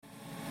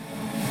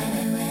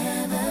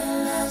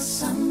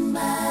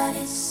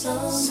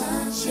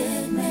much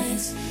it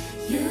makes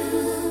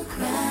you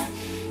cry?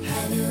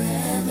 Have you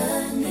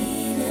ever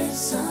needed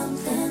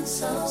something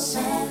so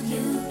bad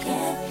you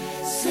can't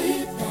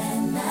sleep at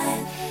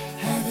night?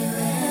 Have you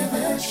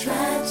ever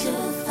tried to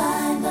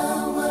find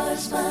the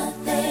words but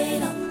they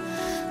don't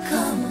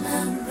come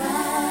out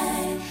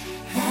right?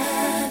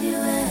 Have you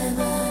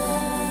ever?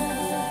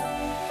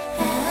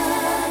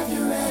 Have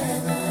you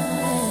ever?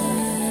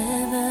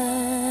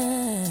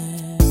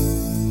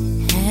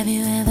 Have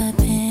you ever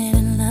been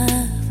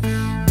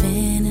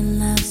in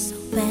love so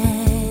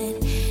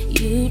bad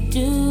you'd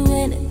do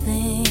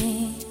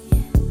anything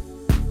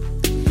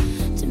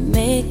to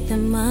make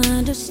them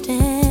understand?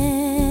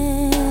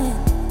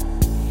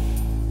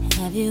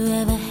 Have you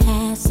ever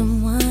had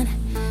someone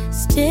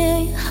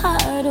steal your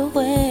heart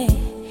away?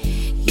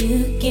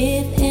 You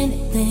give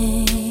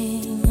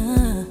anything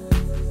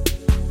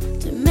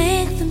to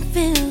make them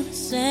feel the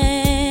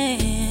same.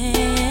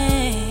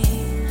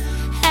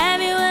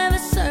 Have you ever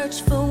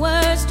searched for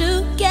words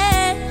to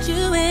get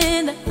you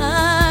in the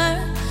heart,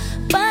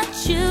 but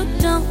you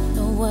don't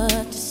know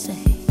what to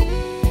say,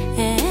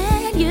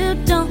 and you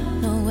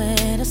don't know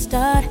where to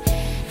start?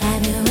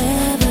 Have you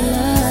ever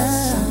loved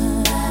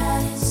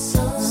somebody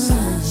so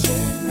much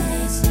it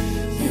makes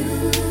you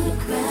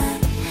cry?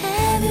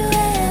 Have you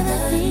ever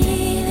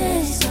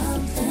needed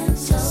something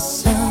so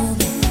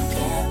bad you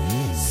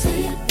can't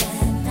sleep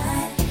at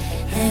night?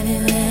 Have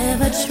you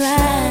ever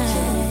tried?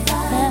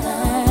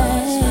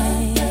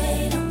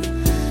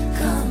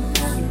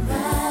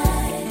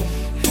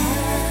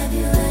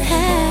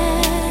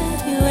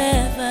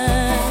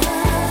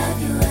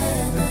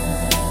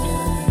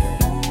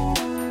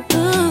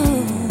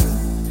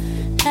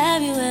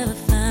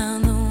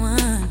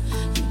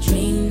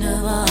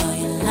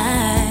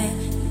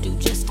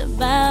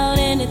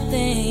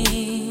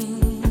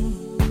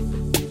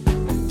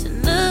 To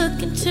look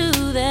into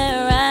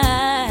their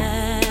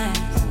eyes?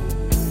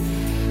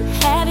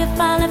 Have you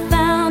finally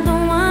found the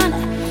one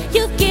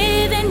you've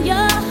given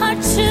your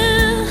heart to,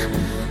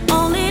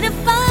 only to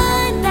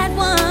find that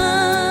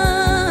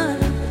one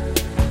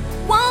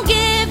won't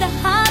give the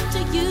heart to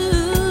you?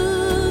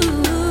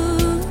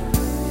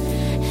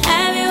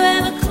 Have you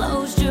ever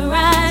closed your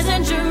eyes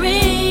and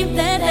dreamed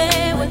that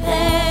they were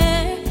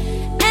there,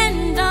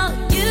 and all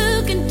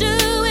you can do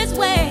is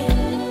wait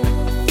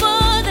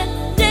for the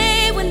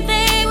day when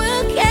they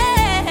will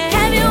care?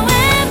 Have you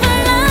ever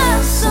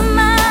loved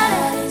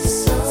somebody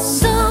so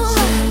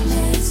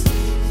much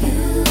you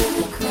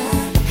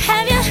cry?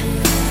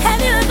 Have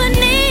you ever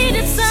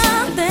needed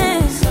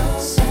something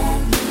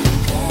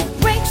that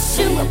breaks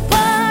you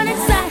apart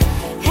inside?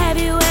 Have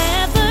you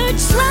ever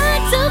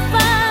tried to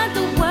find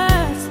the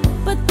words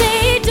but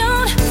they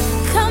don't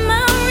come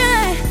out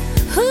right?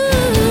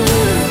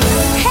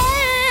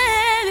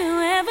 Have you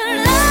ever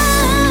loved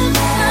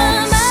somebody?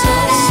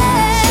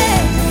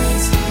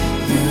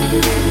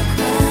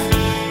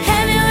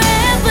 Have you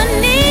ever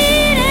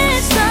needed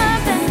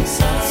something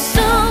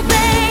so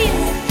bad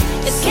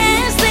you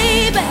can't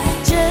sleep,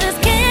 just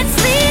can't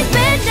sleep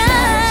at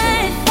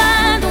night?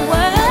 Find the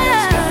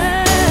words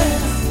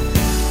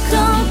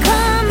don't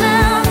come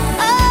out.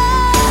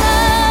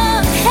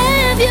 Oh,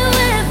 have you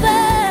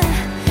ever?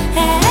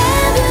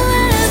 Have you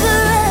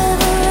ever?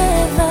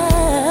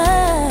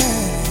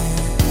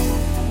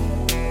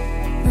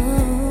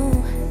 Oh,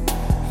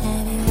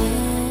 have you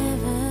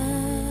ever?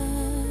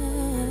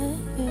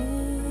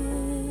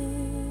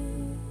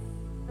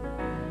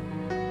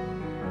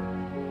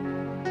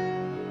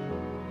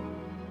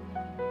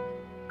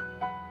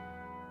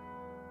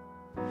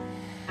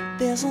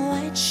 There's a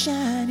light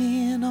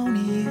shining on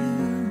you,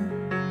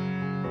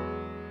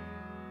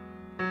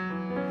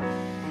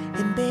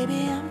 and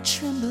baby, I'm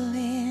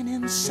trembling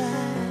inside.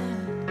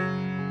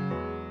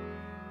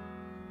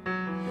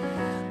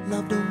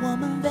 Loved a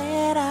woman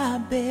that I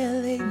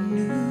barely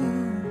knew.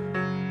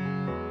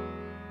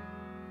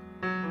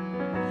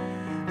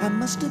 I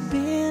must have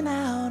been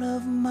out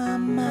of my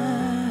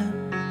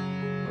mind.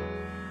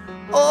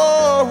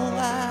 Oh,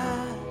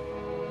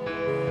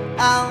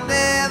 I'll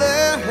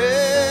never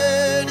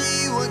hurt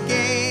you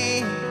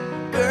again,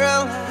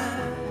 girl.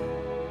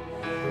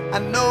 I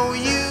know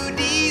you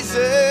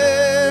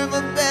deserve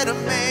a better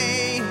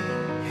man.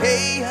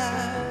 Hey,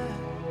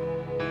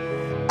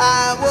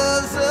 I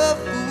was a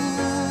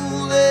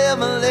fool,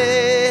 ever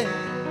let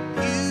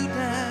you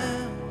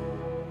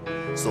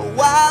down. So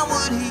why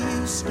would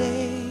you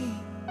stay?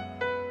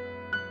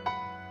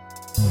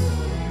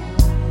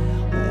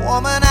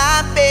 Woman,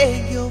 I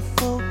beg your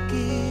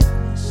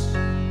forgiveness,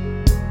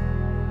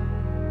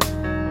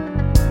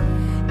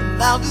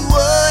 and I'll do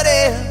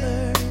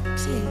whatever it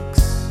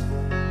takes.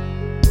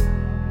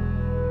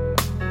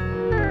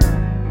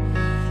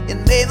 And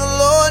may the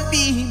Lord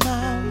be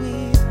my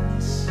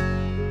witness.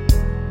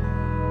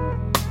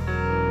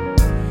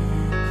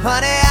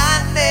 Honey, I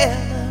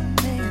never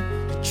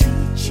meant to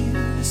treat you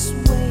this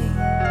way.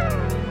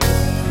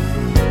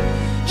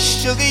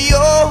 Sugar,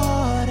 your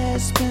heart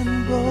has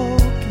been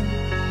broken,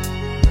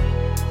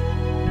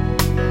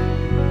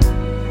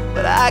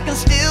 but I can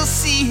still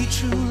see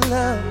true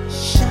love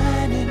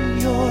shine in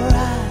your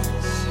eyes.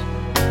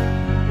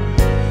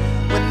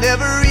 and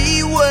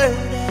every word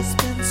has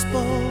been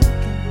spoken.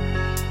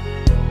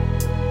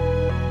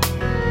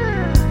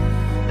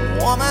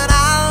 Woman,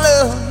 I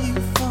love you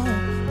for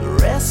the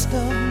rest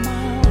of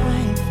my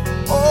life.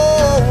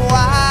 Oh,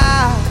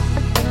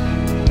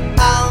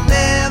 I'll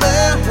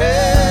never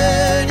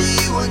hurt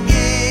you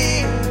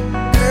again.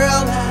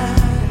 Girl,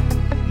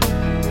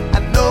 I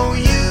know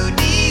you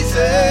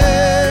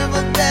deserve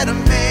a better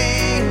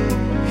man.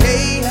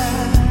 Hey,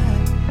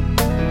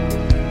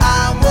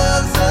 I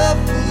was a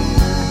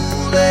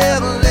fool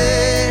ever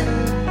let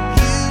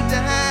you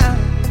down.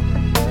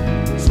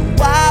 So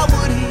why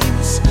would he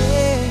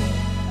stay?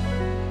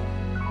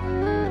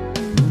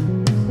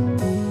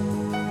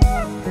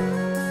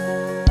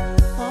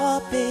 Oh,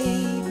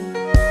 baby,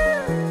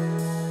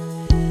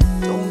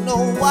 don't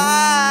know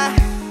why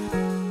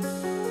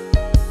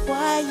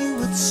you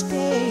would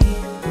stay,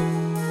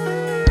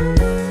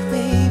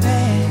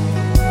 baby,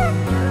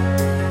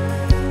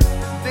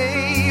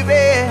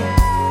 baby.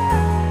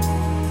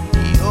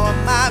 You're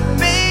my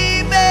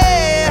baby.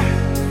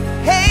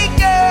 Hey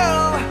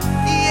girl,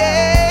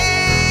 yeah.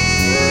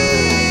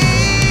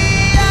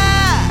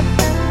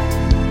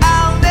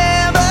 I'll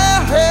never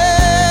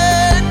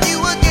hurt you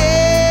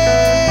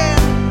again.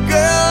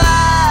 Girl,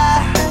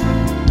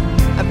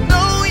 I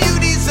know you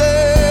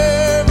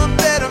deserve a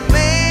better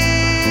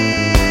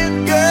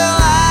man. Girl,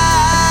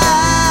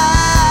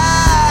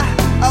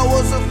 I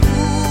was a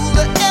fool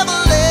to ever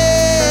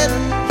let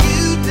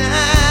you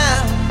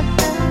down.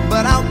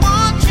 But I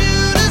want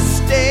you to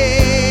stay.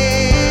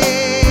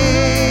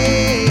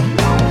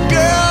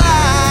 Girl,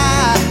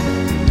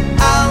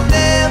 I'll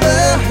never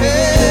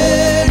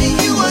hurt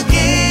you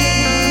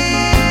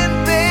again,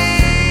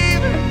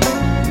 babe.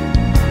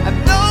 I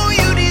know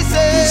you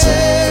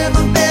deserve a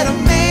better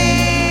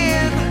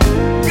man.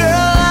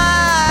 Girl,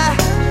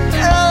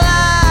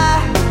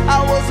 I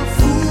was a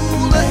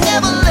fool to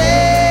ever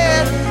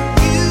let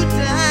you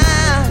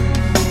down.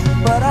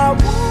 But I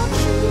want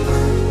you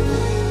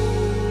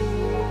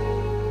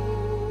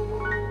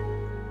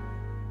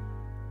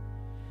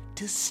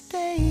to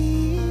stay.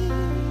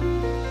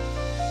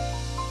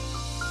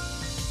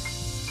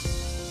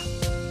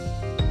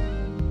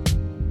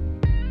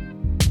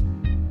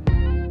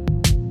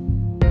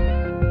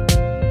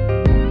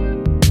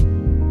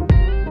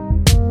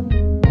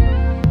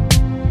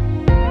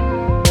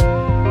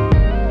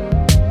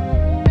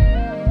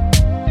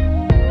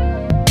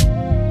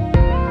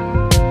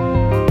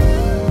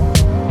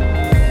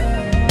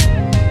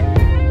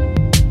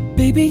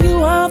 Baby,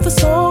 you are the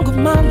song of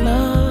my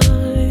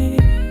life,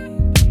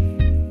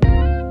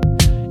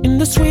 in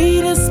the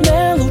sweetest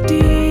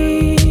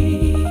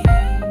melody.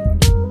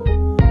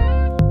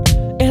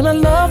 And I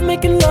love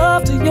making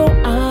love to your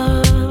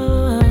eyes.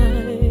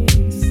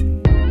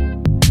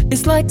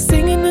 It's like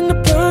singing in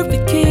the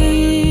perfect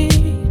key.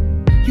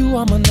 You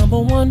are my number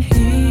one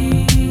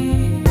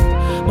hit,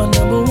 my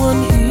number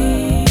one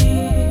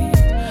hit,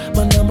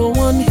 my number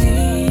one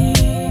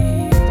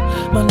hit,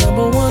 my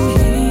number one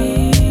hit.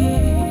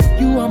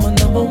 You are my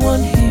number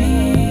one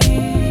hit.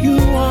 You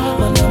are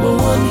my number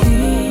one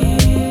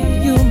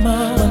hit. You're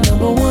my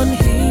number one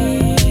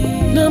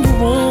hit. Number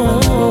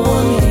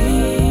one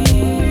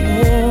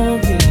hit. Oh, yeah.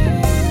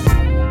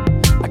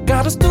 I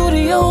got a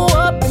studio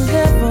up in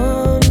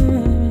heaven,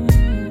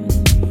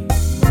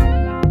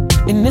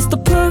 and it's the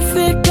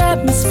perfect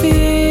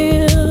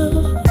atmosphere.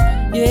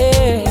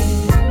 Yeah,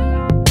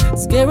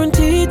 it's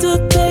guaranteed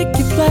to take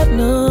you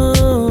platinum.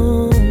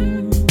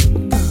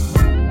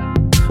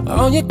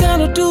 All you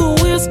gotta do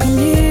is come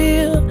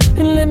here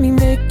and let me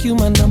make you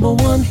my number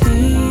one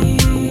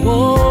hit.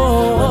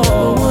 Whoa, my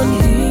number one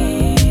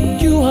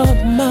hit. You are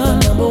my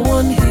number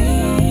one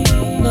hit.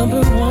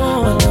 Number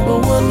one, my number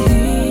one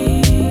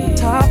hit.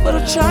 Top of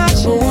the chart,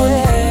 number one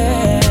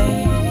hit.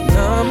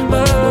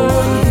 Number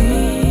one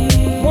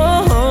hit.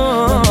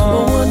 Whoa,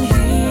 number one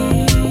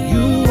hit.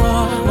 You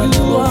are my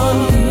number one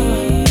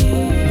hit.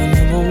 My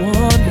number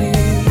one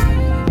hit.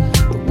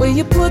 The way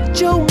you put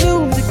your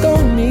music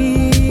on me,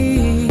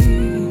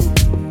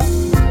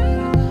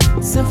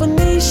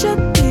 symphony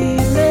should be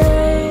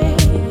made,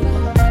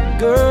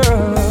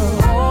 girl.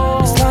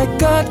 It's like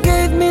God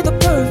gave me the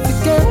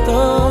perfect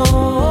anthem.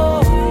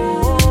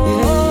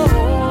 Yeah.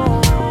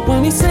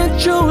 When He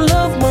sent your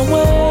love my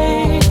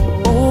way.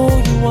 Oh,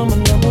 you are my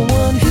number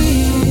one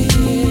hit.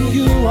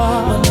 You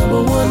are my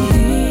number one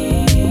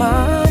hit.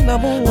 My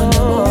number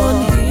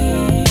one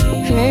hit.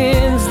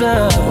 Hands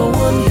down, number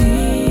one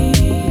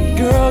hit.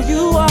 Girl,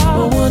 you are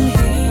number one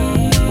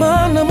hit.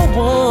 My number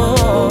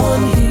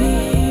one hit.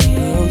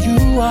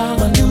 You are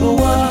my number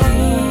one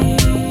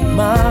hit,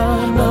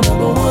 my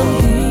number one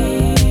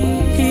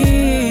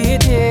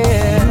hit,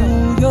 yeah.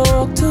 New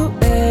York to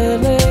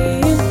LA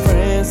and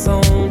France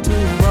on to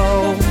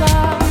Rome.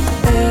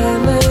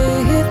 LA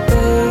hit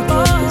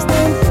Vegas,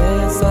 then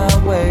dance our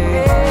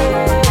way.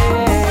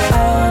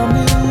 Our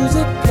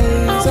music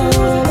plays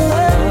all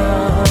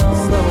around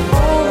the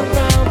world,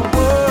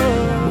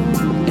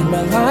 and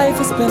my life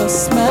has been a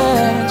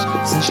smash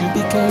since you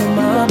became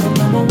my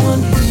number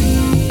one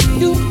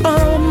hit. You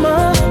are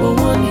my number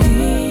one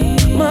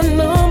hit, my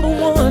number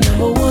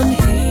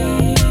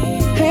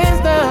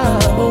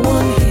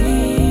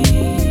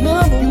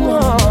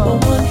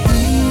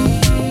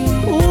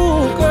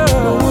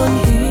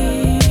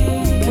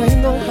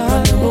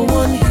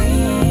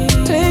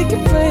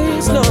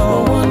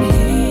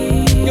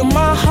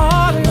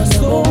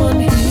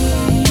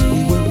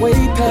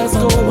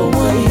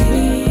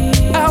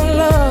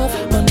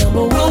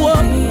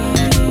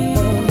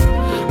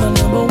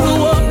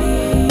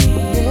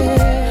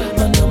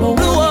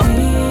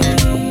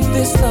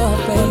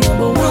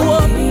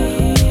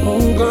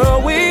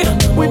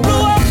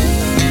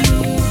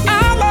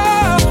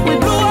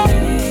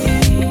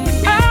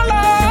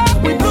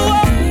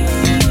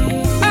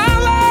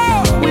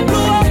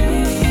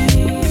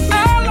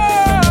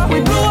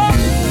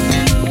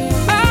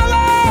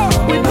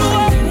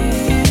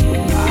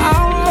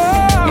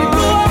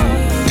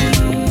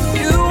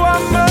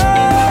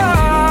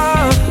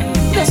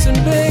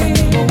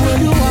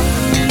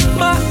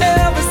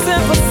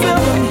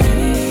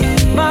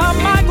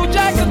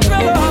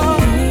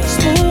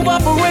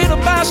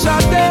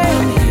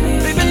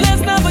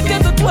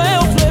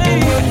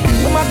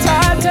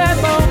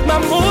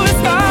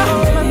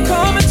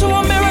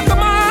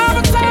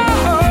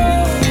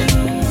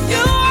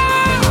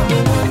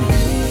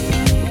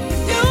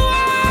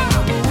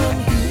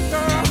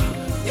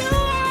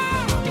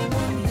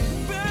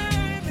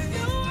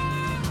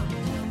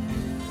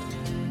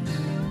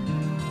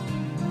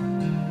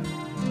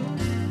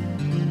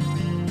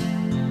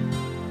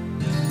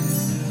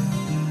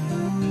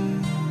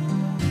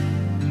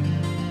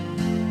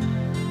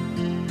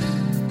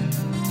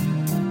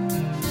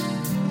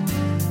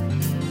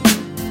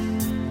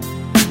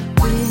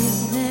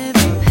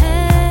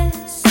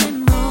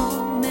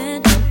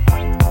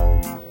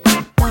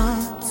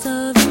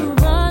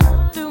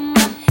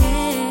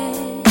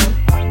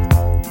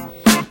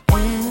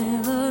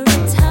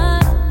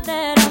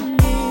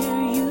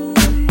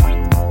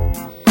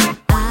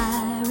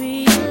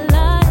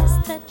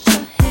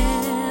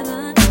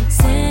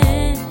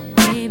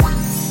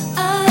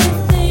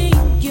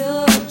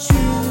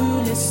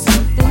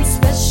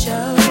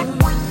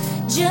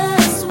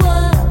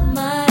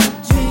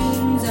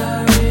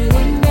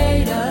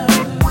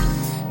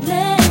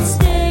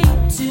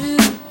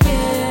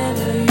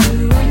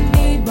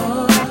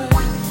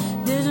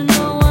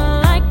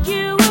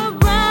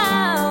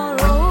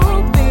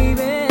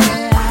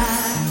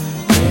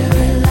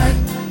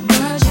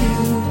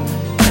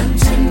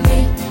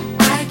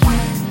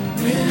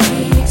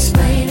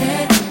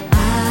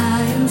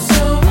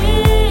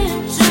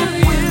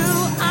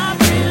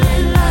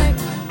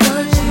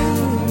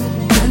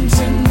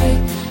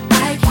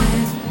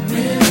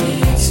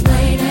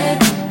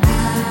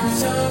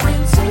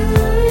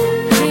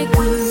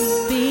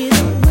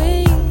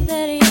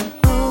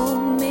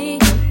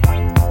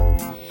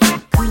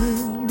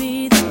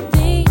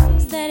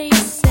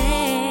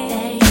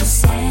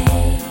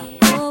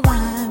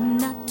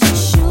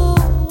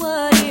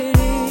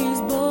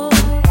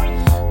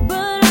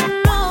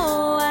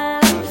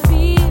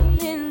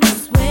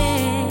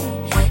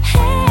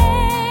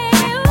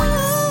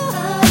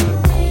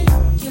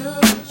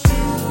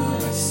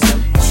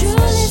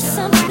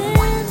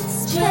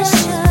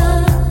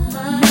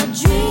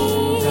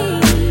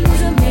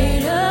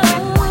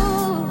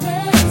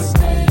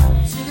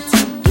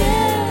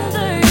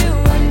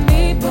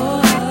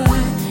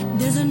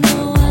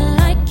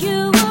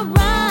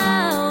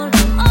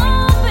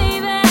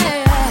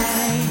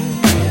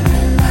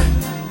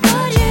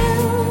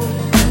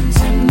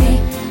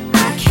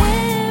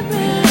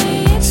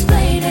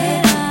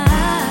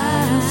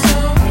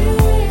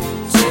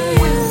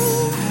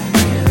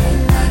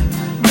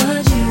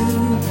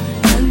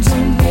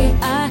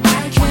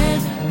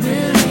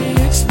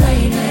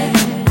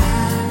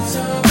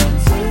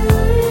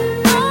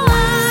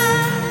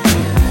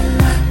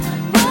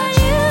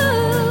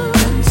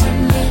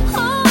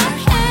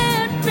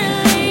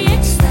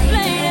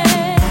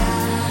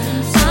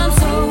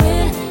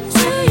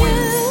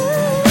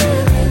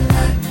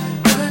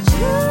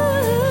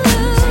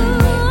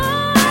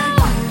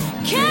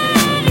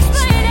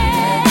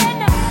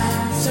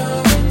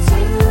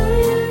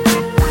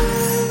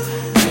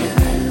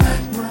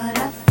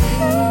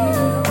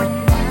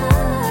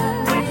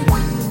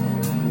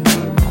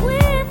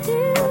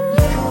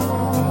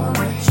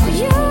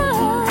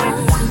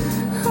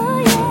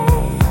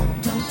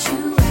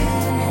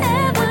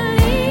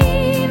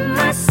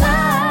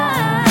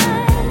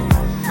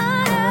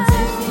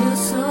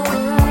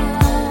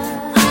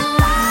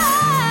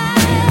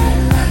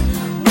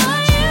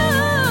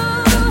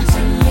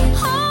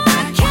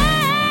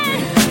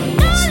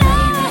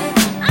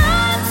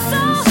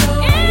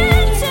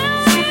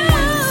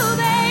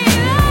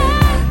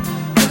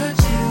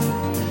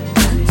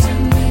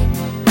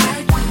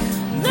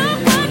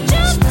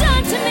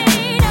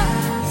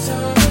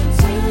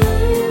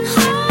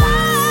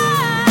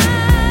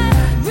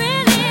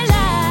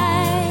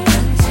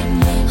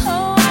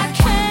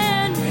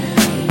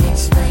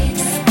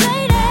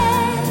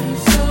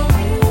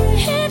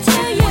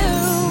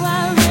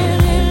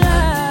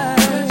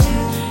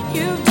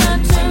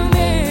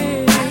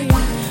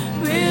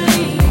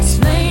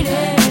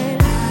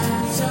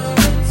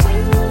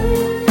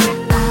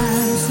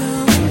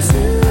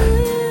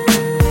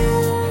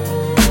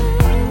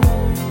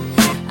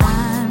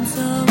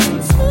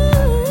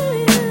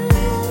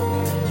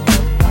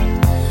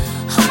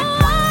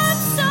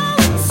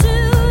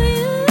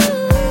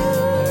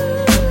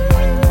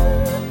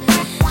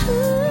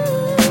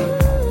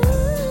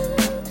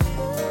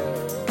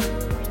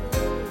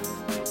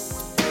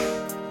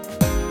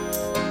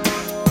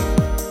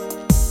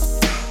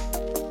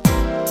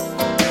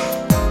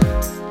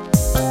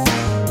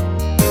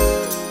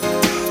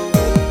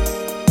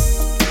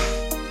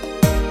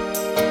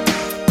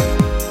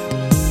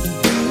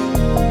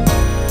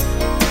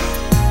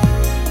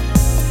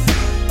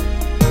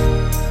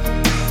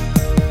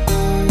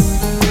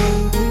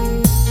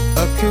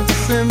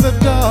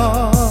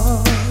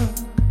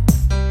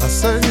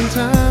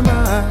time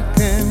I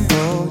can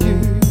call you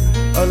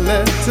a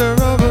letter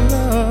of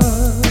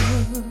love,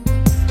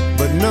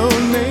 but no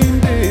name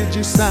did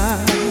you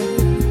sign,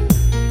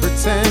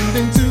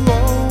 pretending to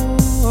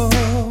all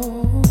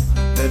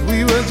that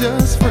we were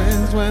just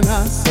friends. When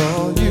I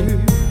saw you,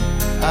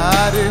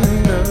 I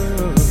didn't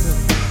know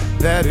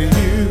that you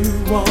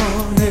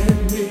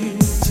wanted me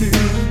to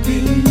be.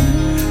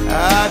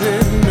 I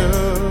didn't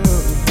know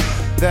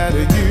that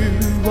you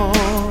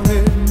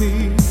wanted me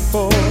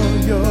for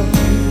your.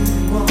 You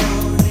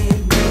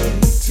wanted me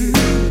to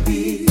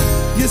be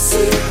your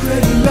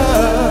secret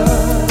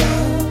love.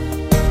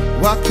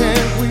 Why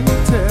can't we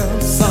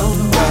tell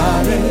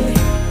somebody?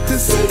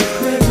 'Cause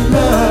secret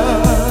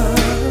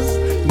loves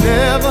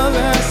never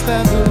last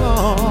as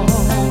long.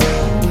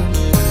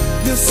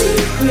 Your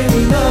secret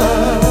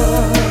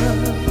love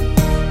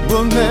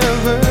will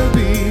never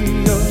be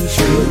your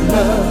true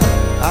love.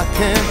 I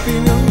can't be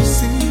no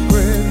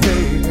secret,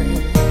 baby.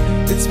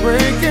 It's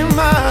breaking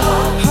my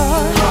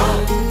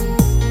heart.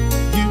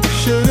 You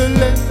should have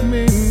let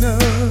me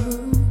know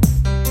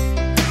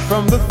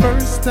from the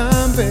first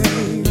time,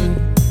 baby,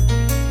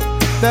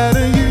 that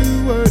you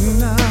were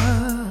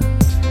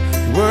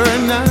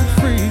not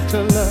free to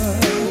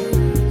love.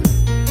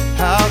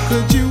 How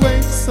could you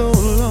wait so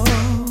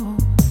long?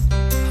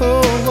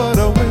 Oh, what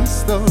a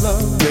waste of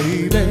love,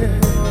 baby.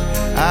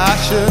 I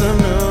should have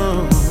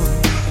known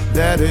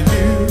that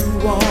you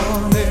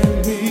wanted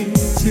me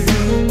to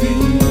be.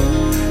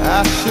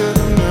 I should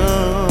have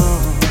known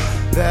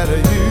that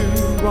you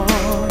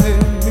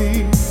wanted me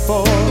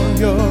for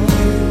your.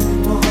 You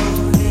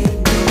wanted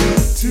me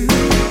to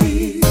be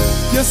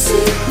your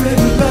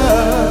secret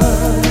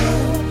love.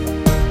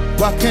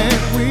 Why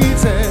can't we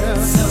tell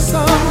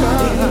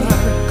somebody?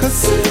 'Cause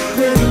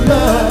secret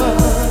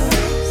loves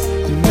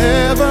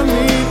never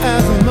mean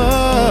as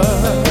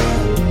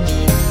much.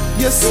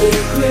 Your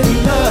secret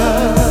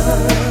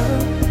love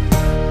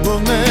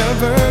will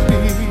never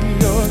be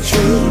your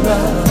true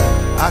love.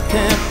 I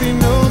can't be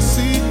no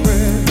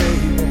secret,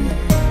 baby.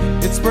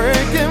 It's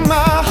breaking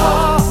my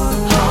heart.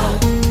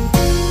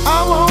 I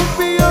won't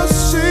be your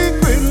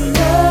secret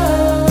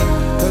love,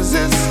 'cause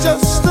it's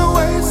just a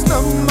waste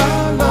of my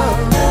love.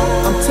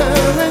 I'm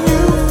telling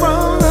you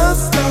from the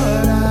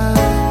start, I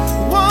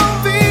won't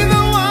be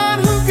the one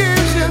who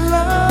gives you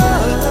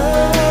love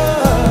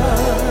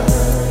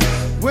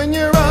when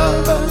you're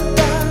over.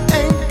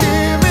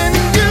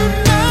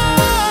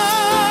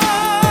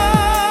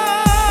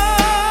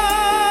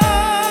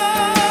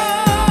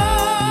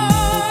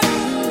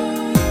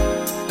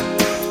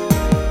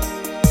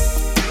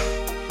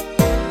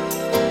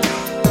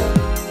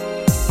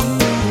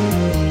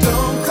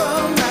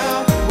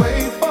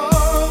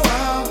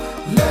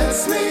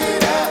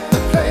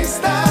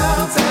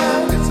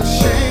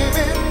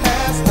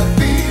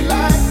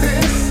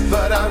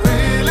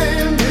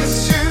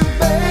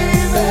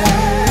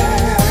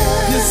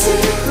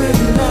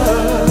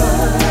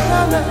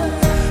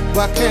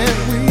 Why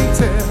can't we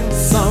tell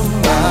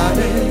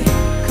somebody?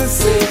 'Cause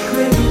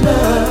secret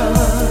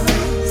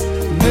loves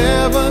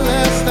never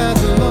last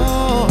as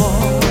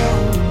long.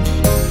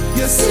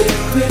 Your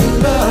secret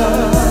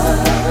love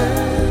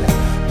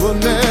will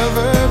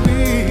never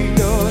be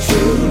your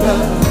true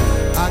love.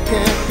 I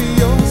can't be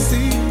your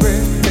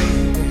secret, baby.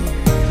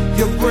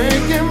 You're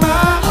breaking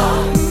my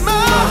heart,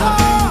 my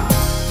heart.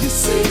 Your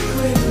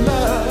secret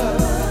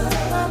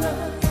love.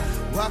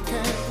 Why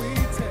can't we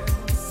tell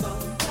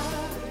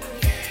somebody?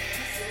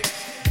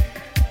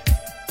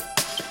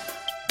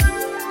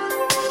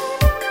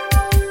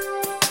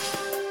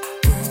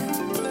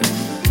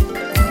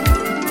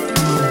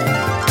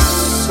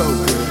 So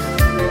good.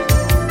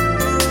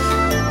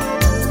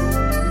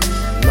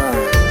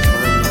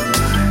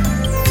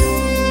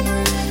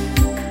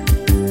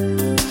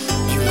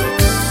 You look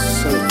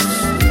so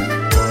sweet.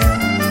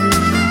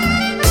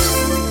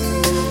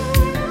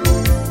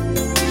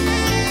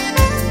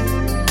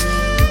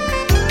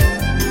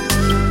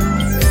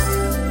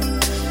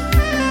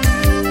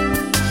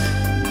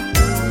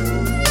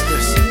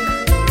 Listen.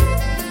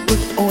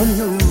 Put on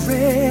your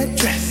red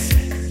dress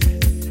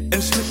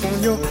and slip on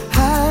your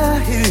high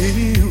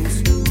heels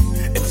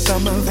and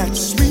some of that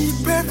sweet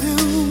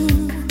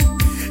perfume.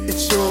 It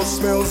sure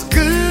smells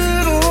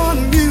good on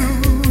you.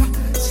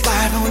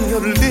 Slide on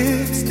your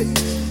lipstick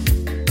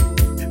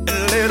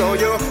and let all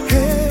your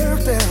hair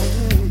down.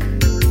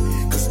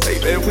 'Cause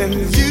baby, when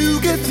you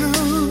get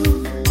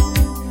through,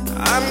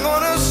 I'm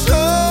gonna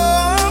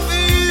show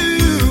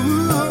you.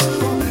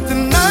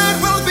 Tonight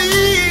will be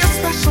a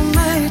special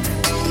night,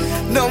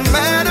 no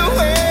matter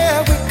where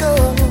we go.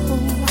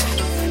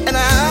 And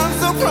I'm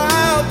so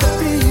proud to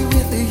be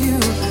with you.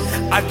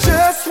 I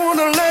just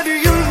wanna let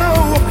you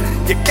know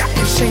you got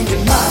me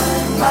changing my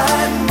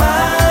mind.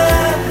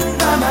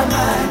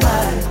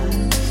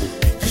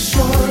 You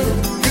sure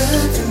look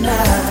good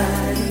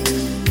tonight,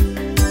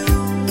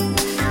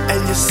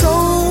 and you're so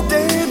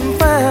damn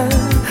fine.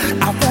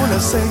 I wanna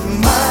say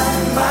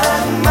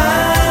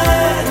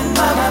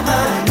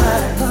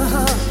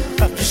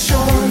You sure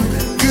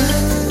look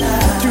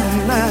good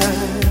tonight.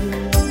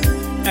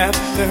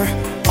 After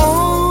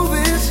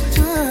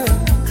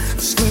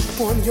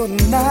on your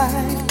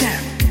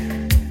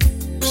nightgown,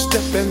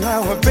 step in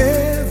our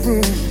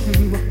bedroom.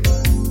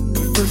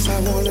 First I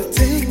wanna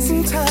take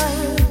some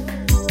time,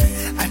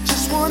 I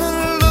just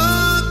wanna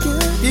look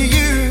at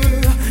you.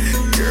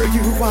 Girl,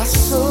 you are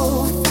so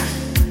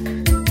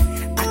fine,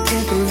 I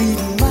can't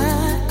believe my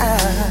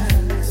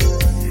eyes.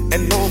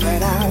 And all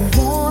that I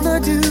wanna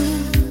do,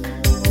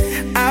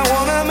 I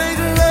wanna make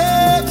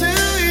love to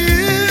you.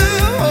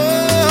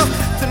 Oh,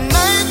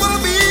 tonight will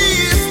be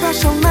a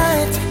special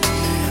night,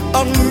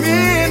 a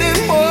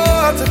minute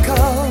more to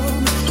come.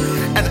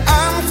 And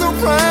I'm so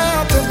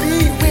proud to be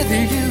with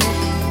you,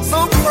 so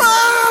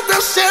proud to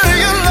share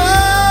your love.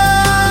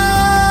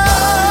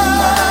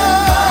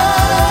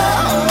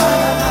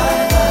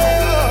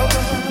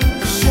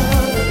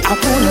 I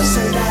wanna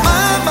say that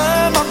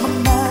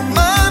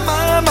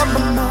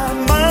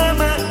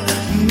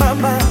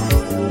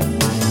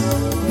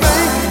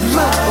make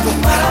love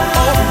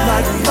all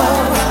night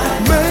long,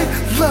 make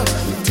love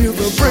till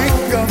the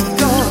break of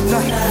dawn.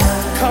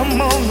 Come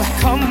on,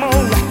 come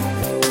on,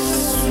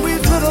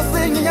 sweet little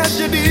thing, yes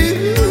you do.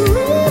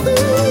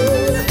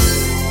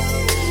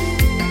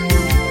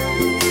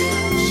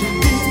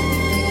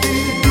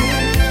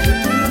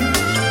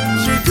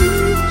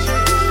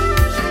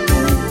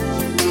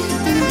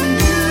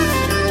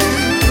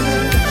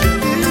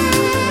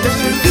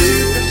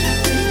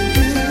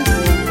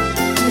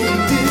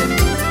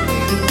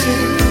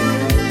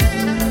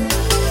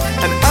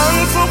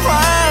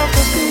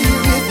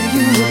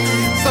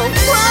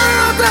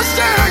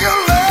 Share your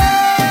love.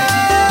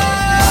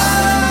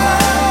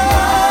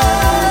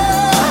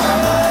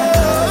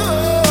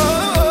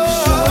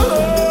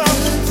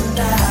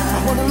 I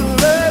wanna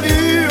love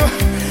you.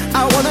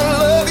 I wanna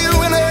love you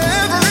in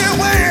every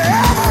way,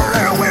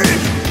 every way.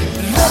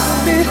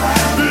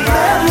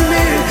 Let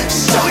me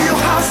show you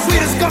how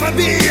sweet it's gonna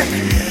be.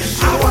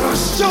 I wanna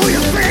show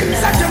you things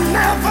that you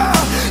never,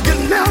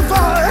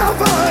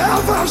 ever,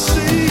 ever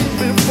seen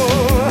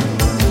before.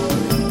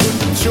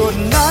 Put your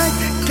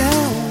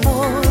nightgown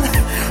on,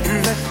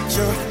 let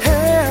your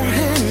hair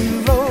hang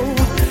low.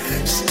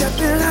 Step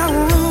in our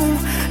room,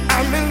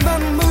 I'm in the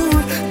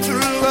mood to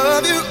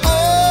love you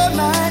all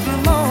night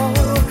long.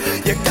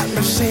 You got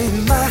me saying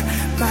my,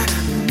 my,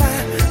 my,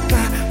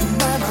 my,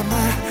 my, my,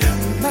 my,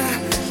 my, my,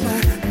 my,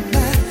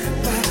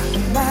 my,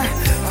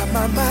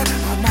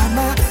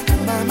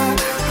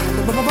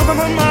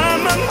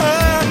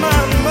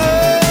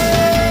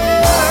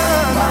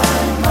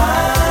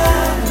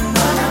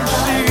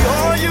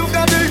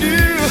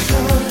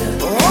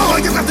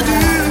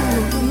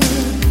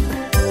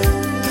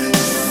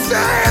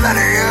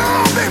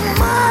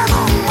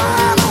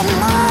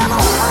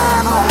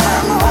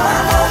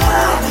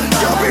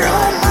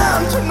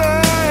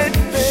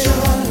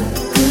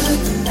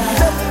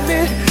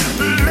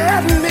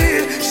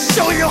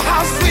 show you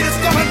how sweet it's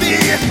gonna be.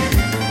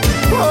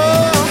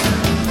 Oh.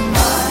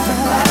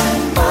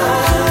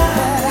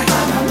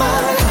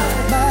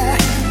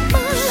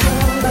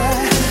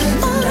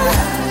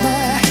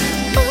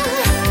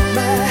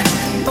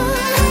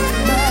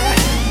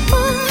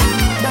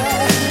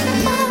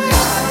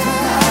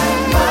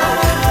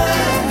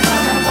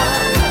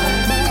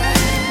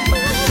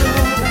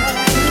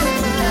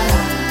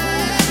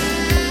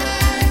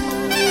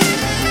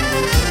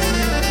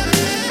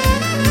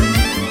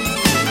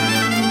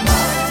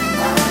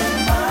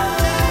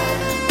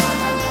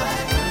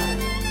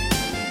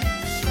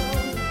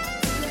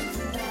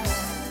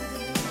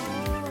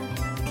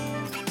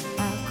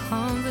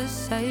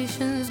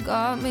 Conversations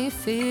got me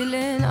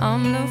feeling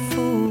I'm the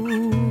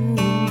fool.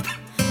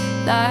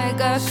 Like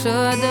I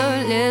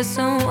should've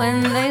listened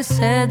when they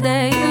said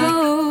that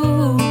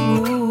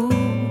you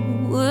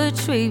would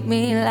treat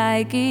me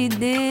like he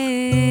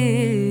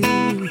did.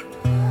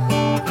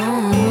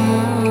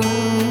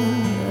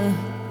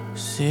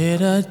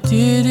 Said I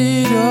did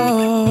it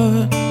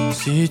all.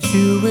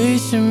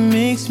 Situation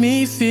makes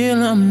me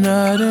feel I'm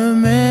not a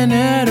man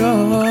at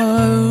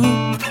all.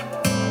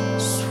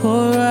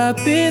 Swore I'd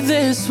be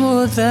there,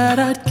 swore that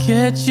I'd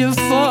catch you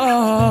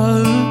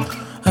fall.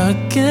 I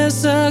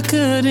guess I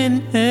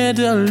couldn't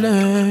handle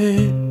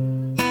it,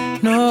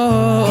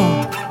 no.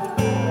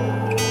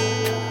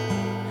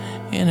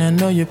 And I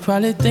know you're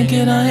probably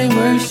thinking I ain't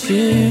worth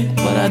shit,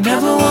 but I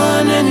never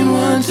want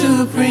anyone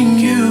to bring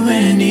you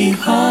any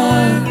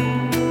harm.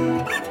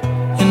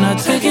 And I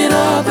take it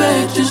all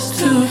back just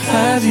to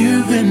have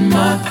you in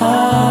my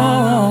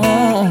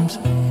arms.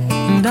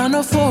 And I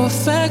know for a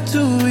fact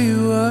who we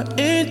were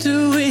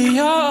into, we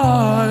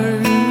are.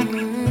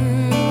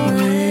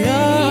 We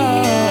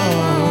are.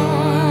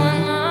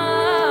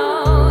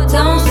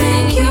 Don't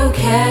think you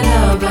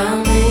care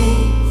about me.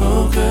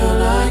 Oh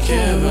girl, I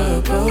care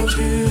about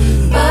you.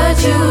 But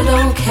you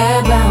don't care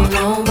about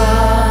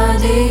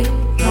nobody.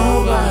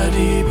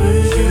 Nobody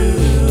but you.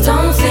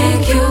 Don't think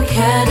you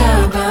cared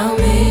about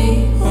me.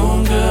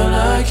 Oh girl,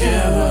 I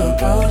care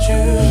about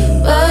you.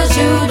 But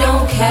you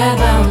don't care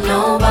about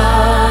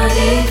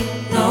nobody.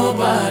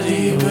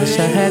 Nobody but you. Wish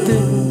I had the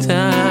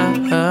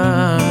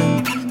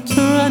time to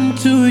run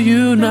to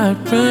you, not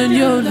might ruin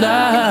your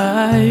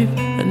life.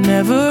 I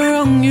never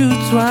wrong you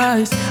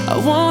twice. I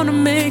wanna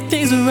make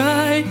things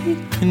right,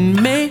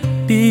 and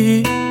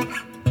maybe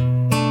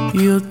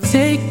you'll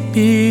take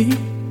me.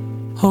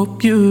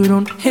 Hope you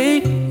don't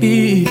hate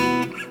me.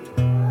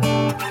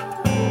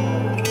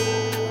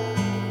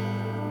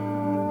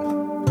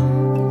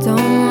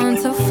 Don't want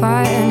to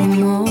fight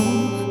anymore.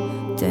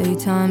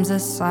 Daytimes are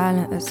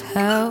silent as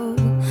hell.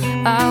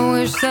 I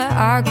wish that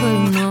I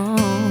could know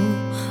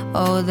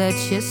all that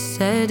you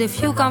said.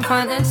 If you can't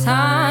find the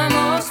time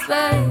or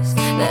space,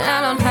 then I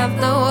don't have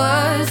the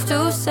words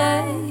to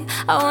say.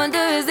 I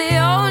wonder is the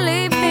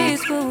only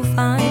peace we'll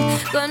find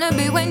gonna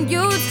be when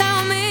you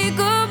tell me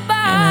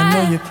goodbye. And I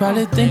know you're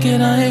probably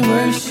thinking I ain't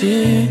worth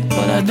shit,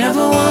 but I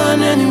never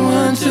want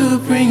anyone to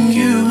bring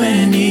you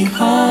any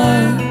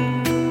harm.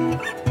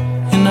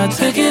 And I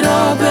take it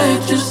all back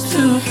just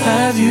to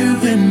have you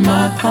in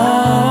my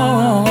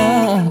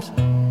arms.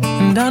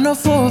 And I know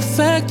for a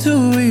fact who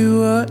we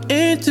were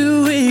and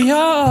who we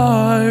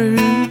are.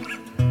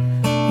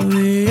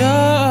 We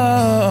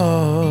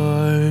are.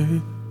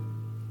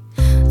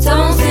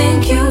 Don't think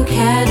you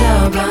cared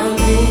about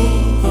me.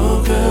 Oh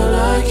girl,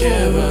 I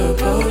care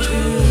about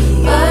you.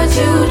 But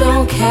you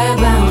don't care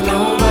about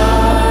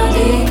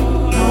nobody.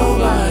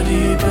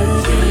 Nobody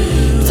but you.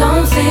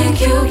 Don't think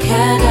you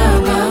cared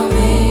about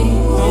me.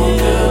 Oh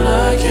girl,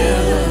 I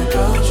care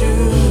about you.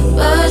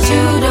 But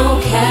you don't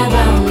care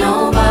about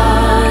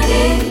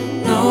nobody.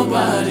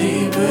 Nobody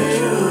but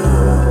you.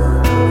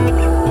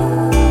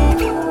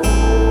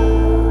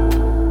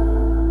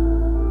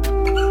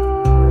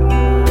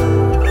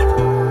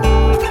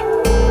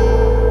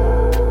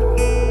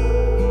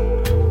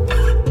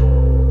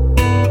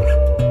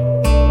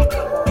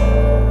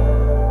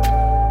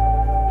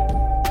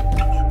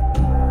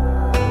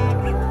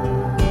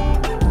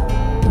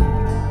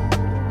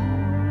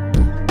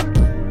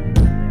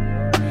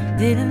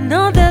 Didn't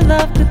know that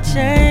love could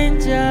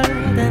change ya.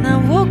 Then I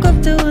woke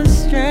up to a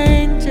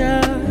stranger.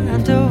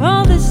 After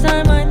all this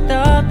time I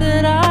thought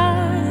that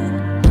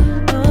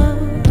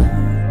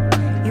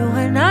you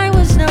and I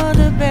was no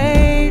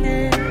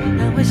debating.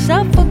 Now it's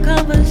up for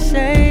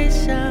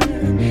conversation.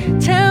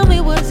 Tell me,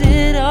 was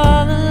it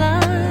all a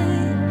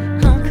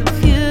lie? I'm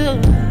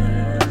confused.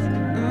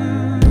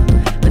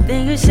 But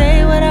then you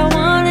say what I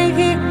wanna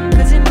hear,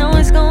 'cause you know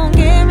it's gon'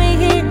 get me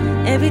here.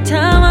 Every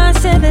time I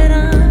say that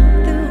I'm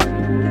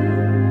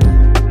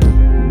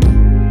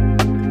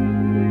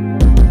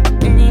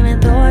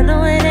I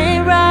know it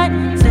ain't right.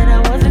 Said I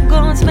wasn't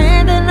gonna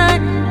spend the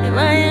night. Here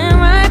I am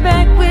right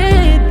back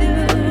with you.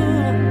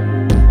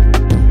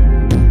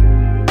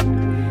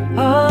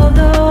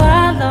 Although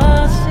I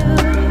lost you,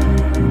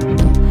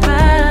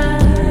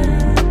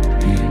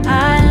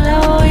 I'll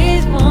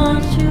always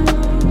want you.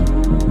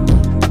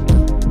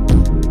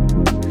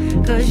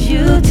 'Cause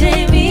you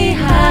take me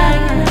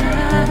higher.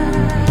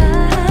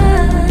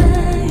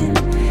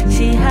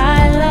 See,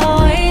 I'll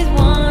always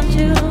want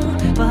you,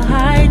 but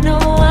I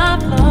know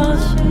I've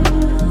lost you.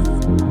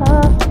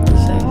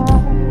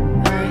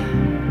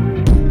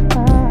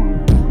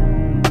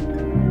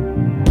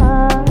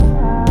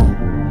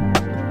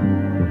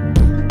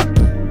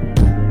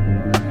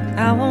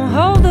 I won't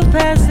hold the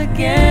past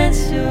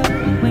against you.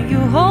 When you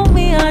hold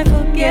me, I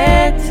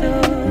forget to.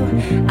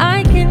 I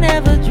can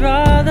never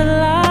draw the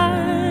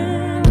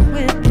line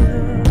with you.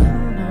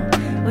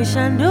 Wish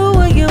I knew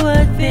what you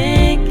were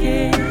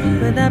thinking,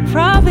 but that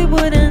probably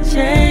wouldn't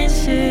change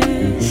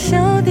it. So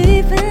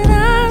deep and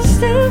I'm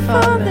still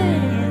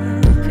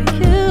falling for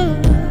you.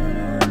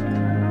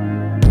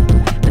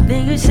 But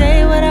then you say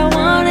what I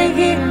wanna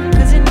hear,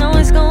 'cause you know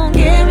it's gon'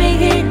 get me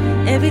here.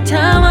 Every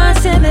time I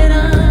say that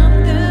I'm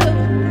through.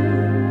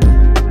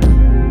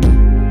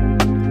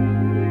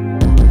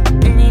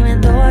 And even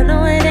though I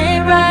know it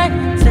ain't right,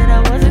 said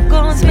I wasn't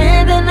gonna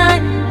spend the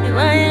night. Here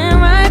I am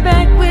right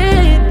back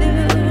with you.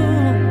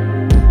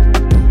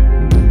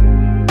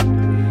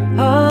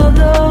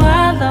 Although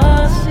I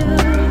lost you,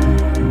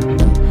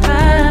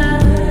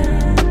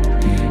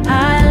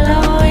 I'll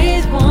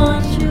always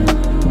want you.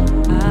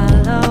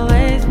 I'll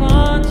always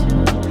want you.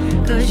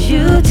 'Cause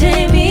you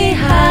take me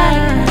high.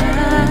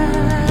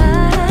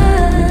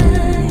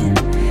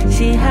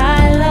 See,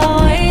 I'll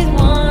always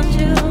want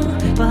you,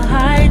 but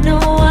I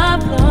know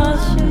I've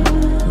lost you.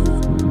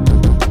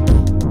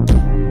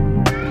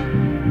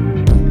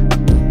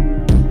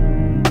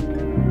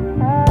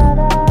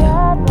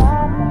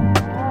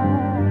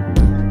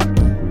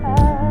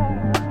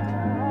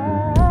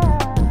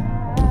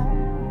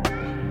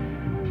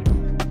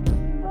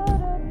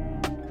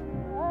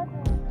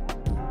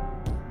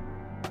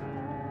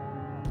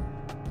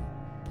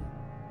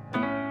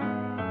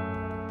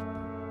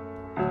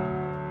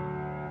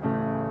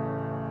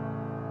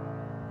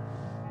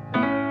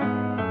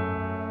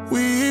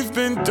 We've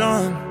been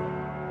done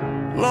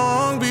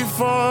long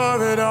before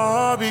it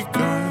all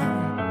begun.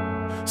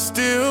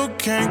 Still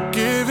can't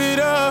give it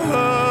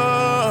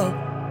up.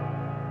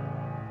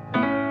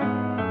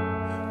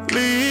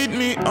 Lead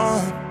me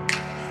on,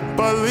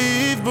 but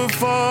leave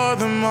before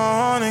the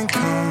morning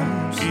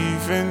comes.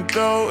 Even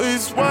though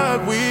it's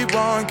what we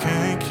want,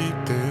 can't keep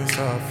this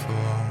up for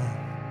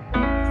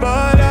long.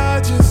 But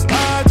I just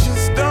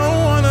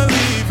don't wanna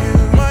leave you.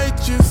 Might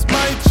just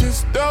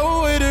throw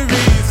away the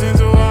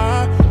reasons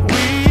why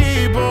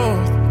we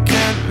both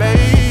can't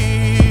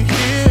lay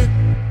here.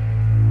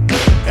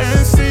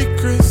 And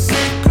secret,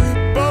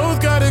 both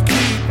gotta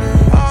keep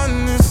it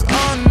honest.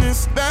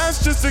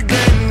 That's just a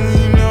game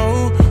we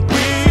know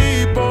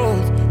we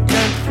both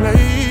can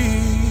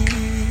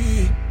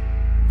play.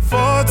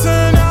 For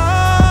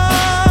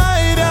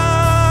tonight,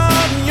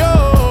 I'm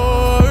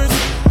yours.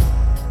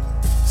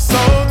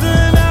 So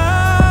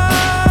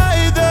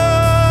deny the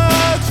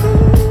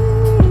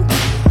truth,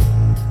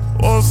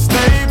 or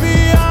stay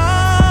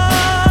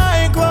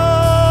behind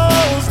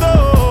closed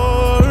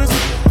doors.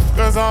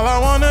 'Cause all I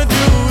wanna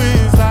do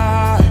is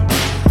lie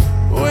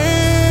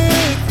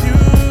with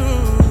you,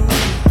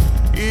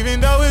 even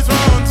though it's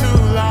wrong to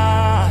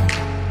lie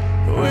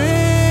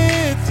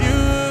with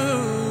you.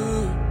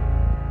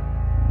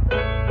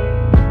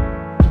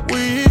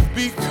 We've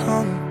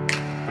become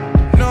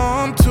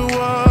numb to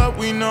what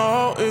we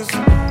know is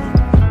wrong,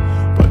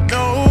 but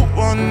no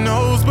one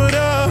knows but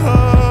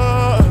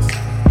us.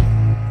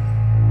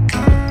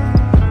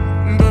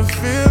 The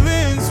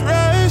feelings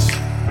rush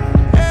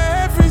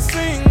every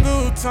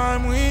single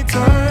time we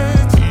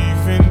touch,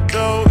 even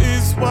though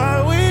it's what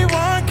we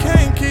want,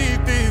 can't keep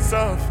this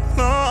up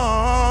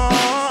long.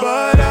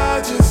 But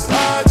I just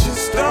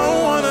don't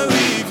wanna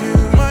leave you.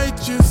 Might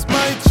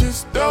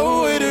just throw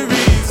away the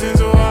reasons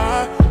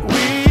why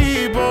we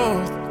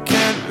both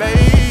can't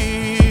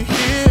lay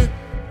here.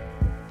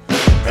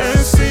 And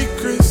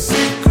secret,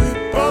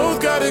 both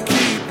gotta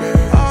keep it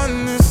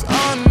honest.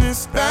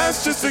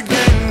 That's just a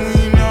game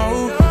we know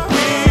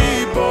we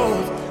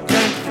both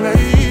can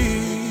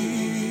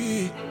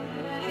play.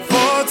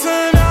 For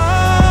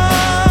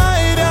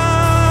tonight,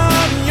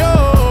 I'm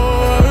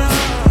yours.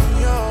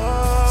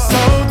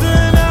 So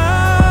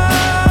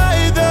deny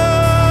the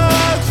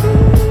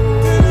truth,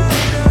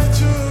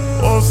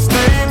 or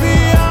stay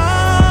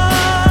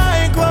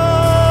behind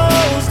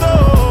closed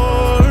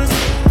doors.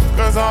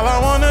 'Cause all I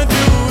wanna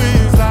do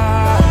is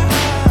lie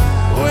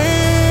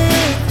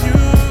with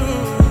you.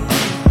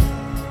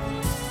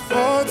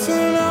 For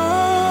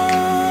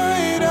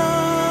tonight,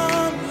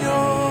 I'm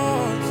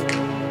yours.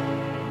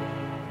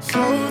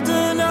 So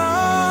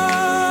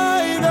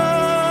deny the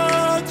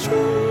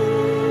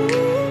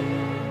truth,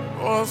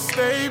 or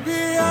stay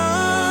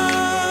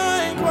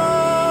behind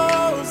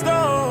closed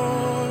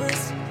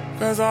doors.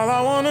 'Cause all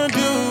I wanna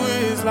do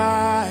is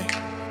lie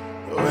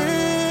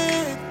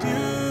with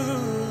you,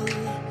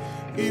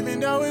 even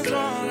though it's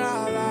wrong,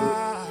 I'll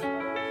lie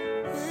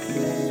with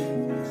you.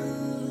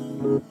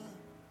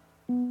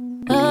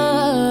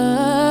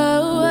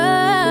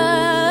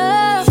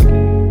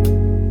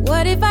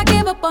 What if I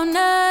give up on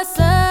us?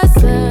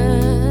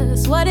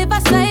 What if I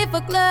say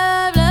fuck love?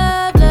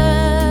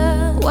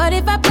 What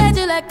if I played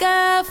you like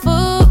a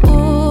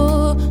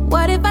fool?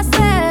 What if I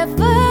said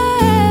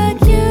fuck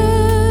you?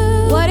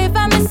 What if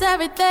I miss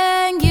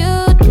everything you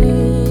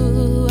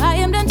do? I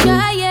am done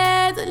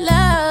trying to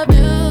love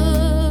you.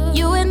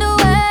 You in the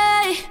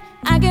way,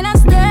 I cannot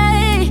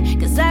stay,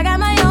 'cause I got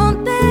my own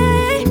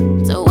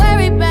thing to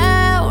worry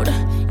about.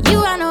 You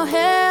are no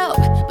help,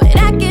 but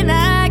I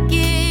cannot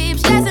keep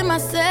stressing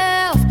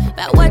myself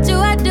about what you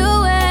are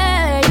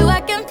doing. You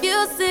are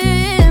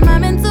confusing my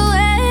mental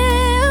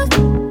health.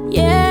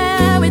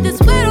 Yeah, with this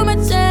weight on my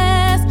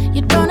chest,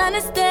 you don't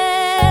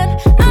understand.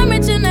 I'm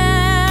reaching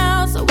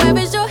out, so where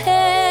is your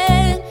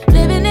head?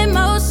 Living in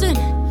motion,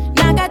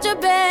 now I got your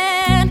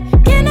band.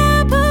 Can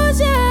I push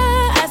you?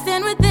 I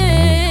stand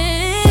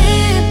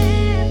within.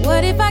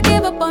 What if I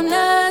give up on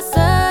us?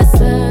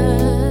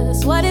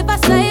 What if I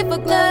say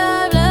fuck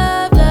love?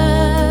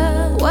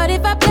 What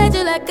if I played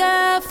you like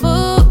a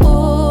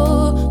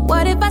fool?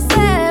 What if I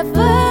said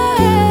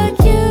fuck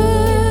you?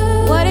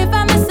 What if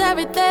I miss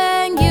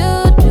everything you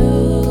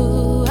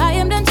do? I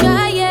am done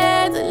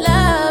trying to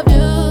love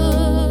you.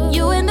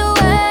 You in the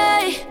way,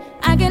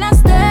 I cannot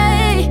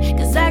stay,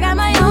 'cause I got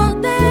my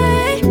own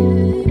thing.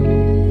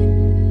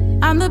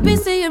 I'm the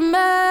piece of your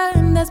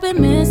mind that's been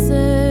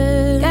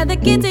missing. Got the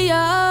key to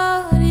your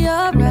heart,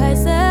 your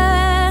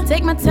rising.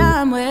 Take my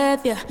time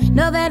with you,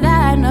 know that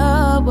I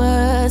know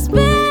what's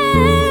best.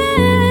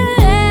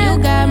 You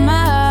got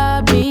my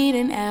heart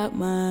beating out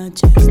my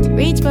chest.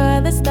 Reach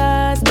for the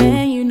stars,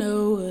 man, you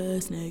know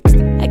what's next.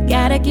 I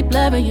gotta keep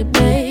loving you,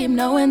 babe,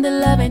 knowing the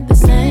love ain't the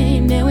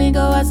same. Then we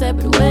go our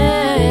separate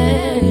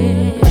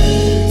ways.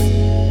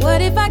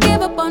 What if I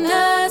give up on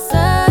us?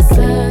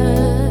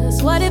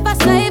 What if I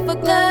say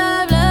fuck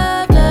love?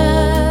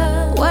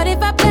 What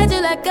if I played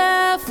you like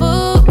a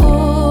fool?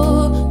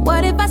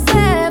 What if I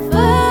said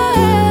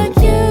fuck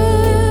you?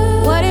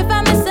 What if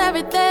I miss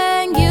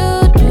everything you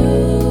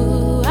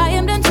do? I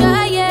am done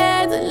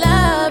trying to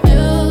love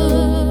you.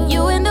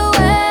 You in the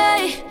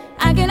way,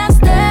 I cannot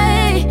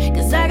stay,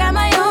 'cause I got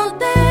my own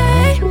thing.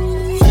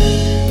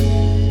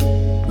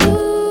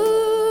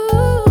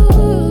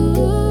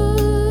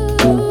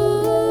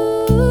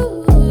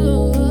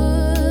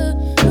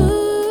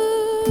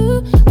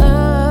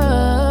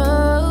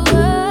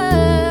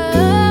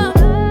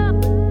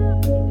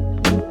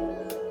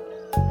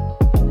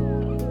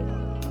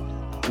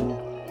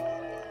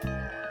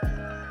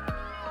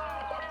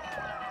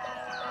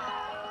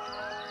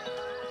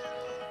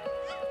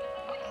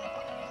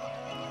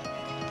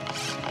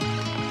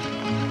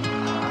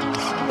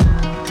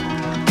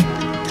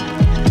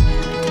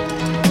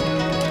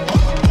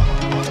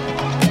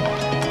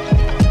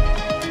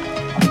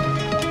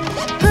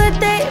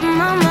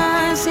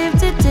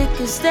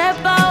 can step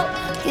out,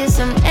 get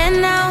some air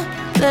now,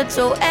 let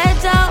your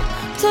edge out.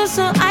 To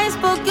some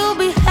iceberg, you'll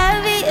be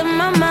heavy in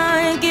my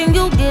mind. Can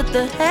you get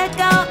the heck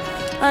out?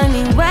 I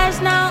need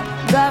rest now,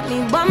 got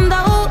me bummed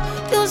out.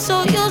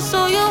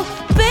 You,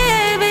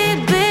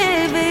 baby,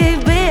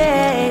 baby,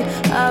 baby.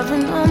 I've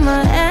been on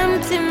my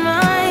empty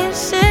mind,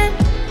 shit.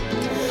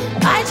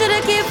 I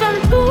should've kept from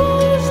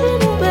losing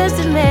the best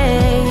of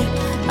me.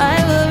 I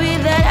worry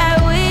that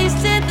I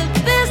wasted the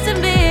best of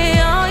me.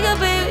 Oh, yeah,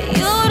 baby,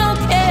 you don't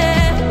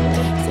care.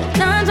 So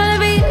now I'm trying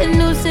to be a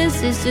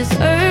nuisance, it's just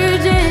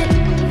urgent.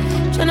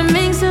 Trying to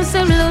make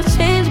some little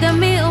change, got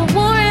me a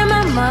war in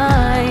my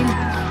mind.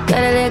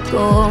 Gotta let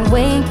go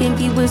away, can't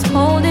keep what's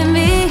holding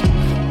me.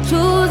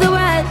 Choose the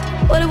right,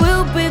 but it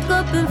will break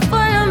up in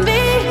front of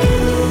me.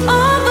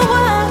 All the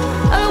while,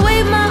 I'll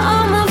wave my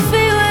arm and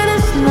feel with a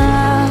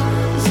smile.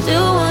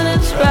 Still wanna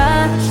try,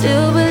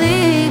 still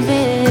believe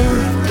in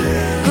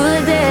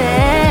good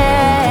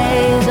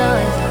days.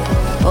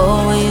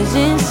 Always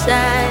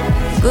inside,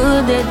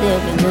 good that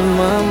they've been in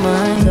my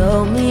mind.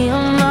 Told me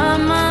I'm on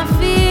my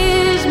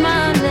fears,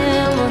 my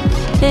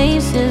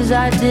limitations.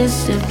 I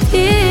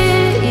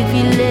disappear if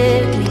you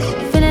let me.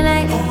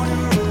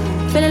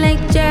 Feeling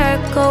like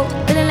Jericho,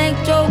 feeling like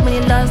Joe when he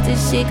lost his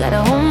shit.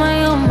 Gotta hold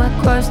my own, my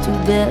cross to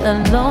bear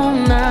a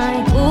long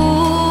night.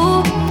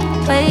 Ooh,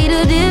 way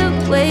to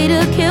dip, way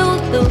to kill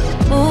the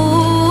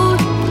mood.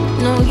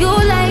 No, you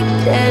like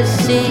that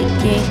shit,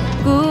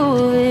 can't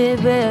groove it,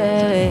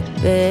 baby,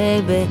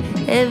 baby.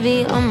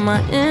 Heavy on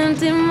my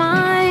empty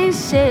mind,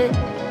 shit.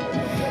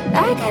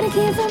 I gotta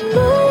keep from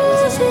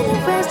losing the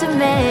rest of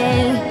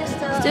me.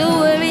 Still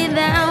worried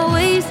that I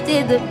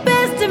wasted the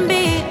best of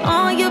me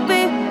on you,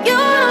 babe. You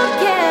don't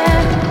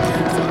care.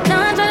 So now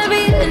I'm trying to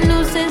be a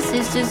nuisance,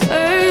 it's just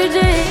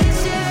urgent.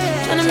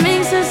 Trying to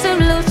make some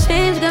little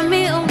change, got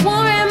me a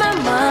war in my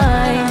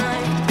mind.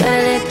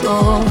 Gotta let go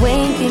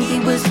away, can't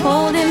keep what's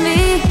holding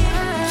me.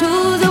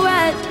 Choose the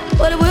right,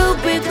 but it will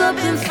break up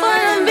in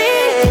front of me.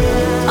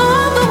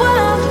 All the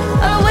while,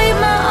 I'll wave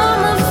my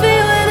arm and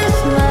feel with a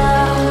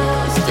smile.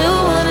 Still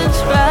wanna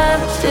try,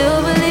 still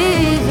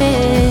believe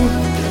in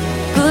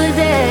good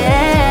days.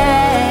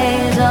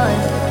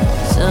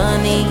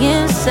 Sunny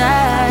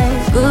inside,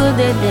 good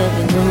that they've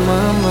been in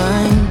my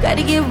mind.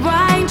 Gotta get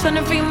right, trying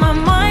to free my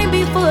mind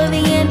before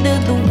the end of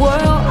the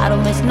world. I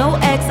don't miss no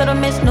ex, I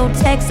don't miss no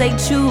text. I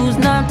choose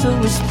not to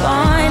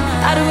respond.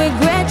 I don't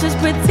regret, just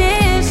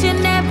pretend shit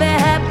never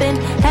happened.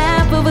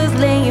 Half of us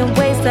laying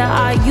waste to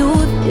our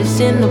youth is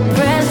in the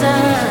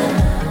present.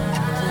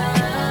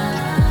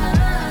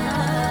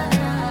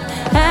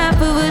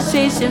 Half of us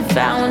chasing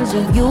fountains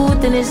of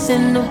youth and it's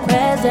in the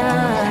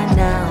present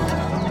now.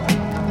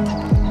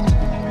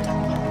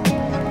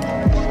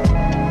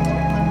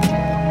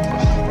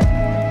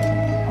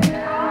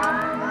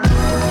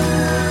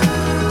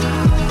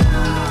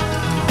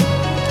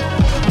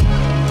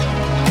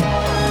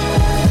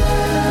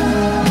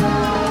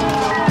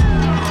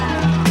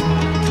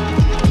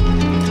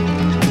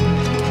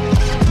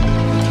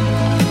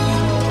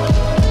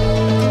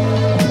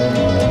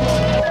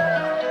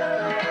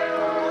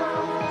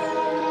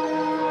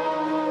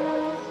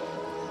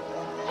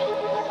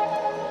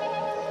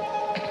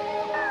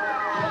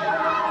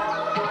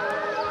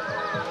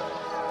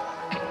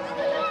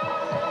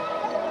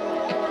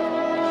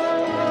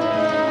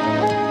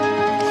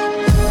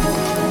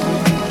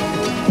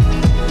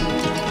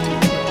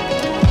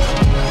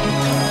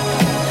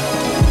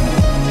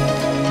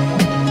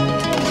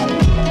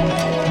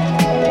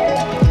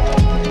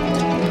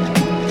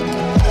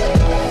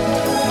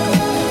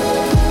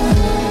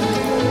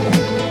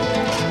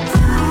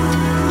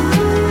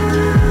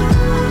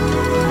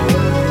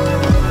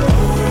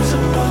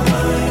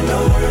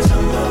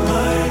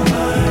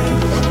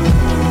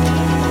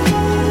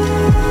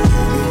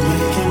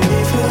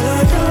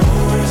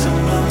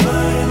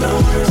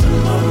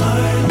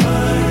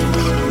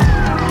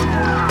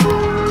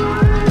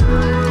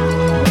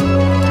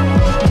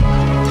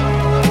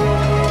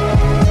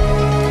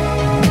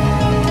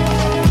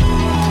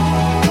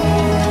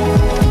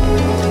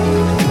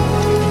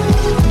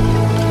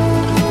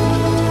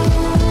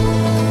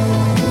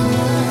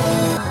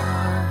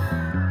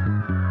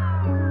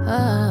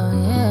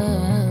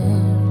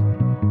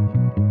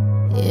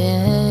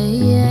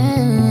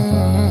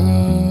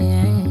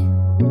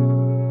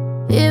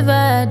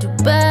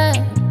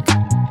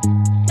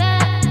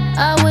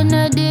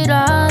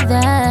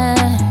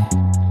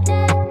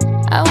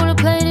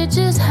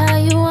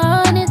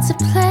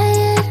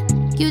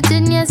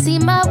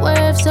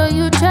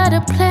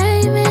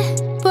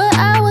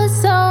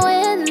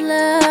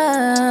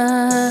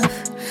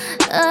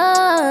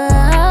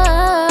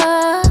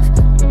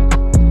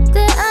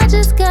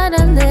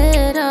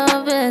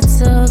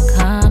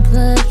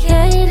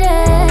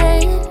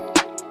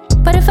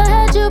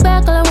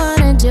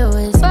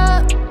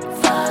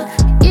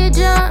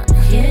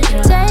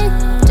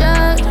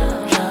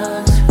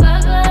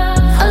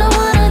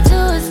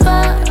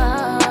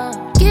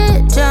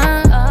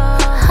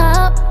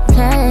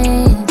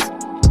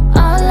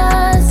 All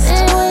I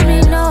see with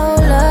me, no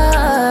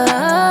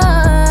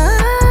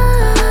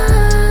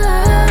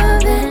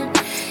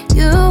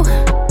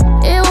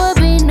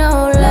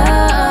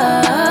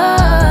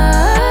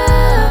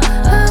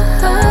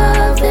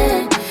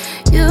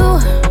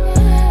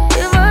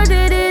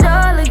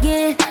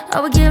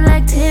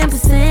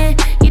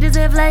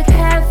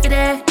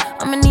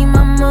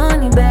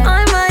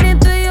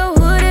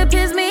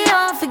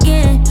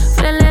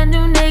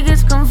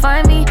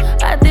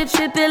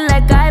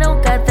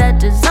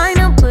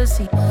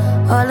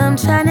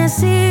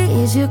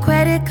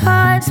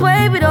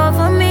swipe it off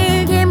of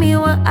me. Give me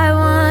what I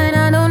want,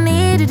 I don't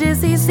need to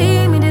just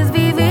see me, just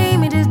VV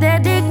me, just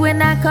that dick when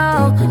I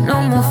call.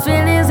 No more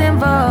feelings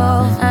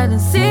involved, I done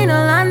seen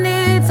all I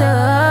need to.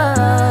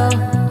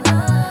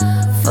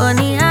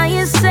 Funny how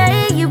you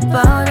say you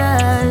bought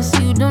us.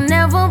 You don't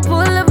ever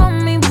pull up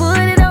on me, put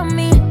it on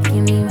me,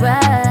 give me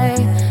right.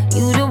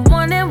 You the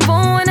one that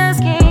want us,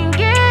 can't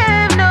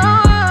give no,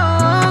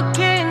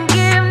 can't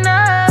give no.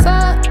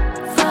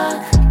 Fuck,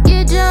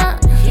 get drunk,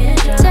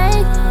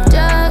 take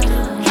drugs.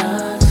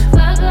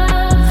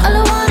 All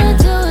I wanna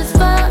do is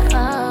fuck,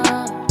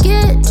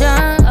 get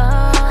drunk,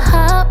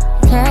 hop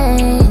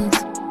planes.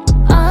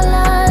 All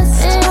us,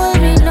 it would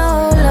be no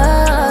love.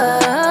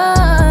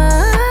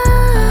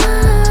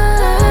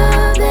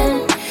 Then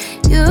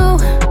you,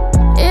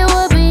 it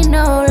would be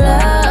no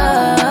love.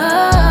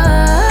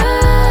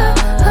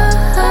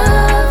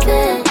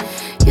 Then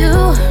you.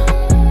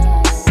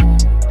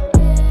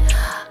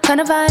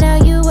 Kinda find out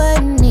you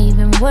wasn't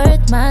even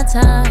worth my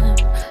time.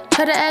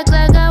 Try to act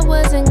like I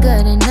wasn't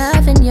good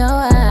enough in your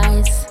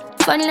eyes.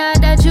 Funny now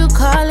that you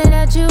calling,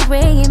 that you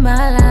ringing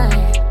my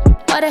line.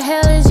 Why the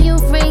hell is you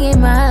ringing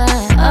my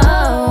line?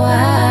 Oh,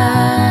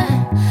 why?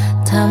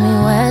 Tell me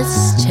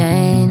what's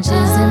changed.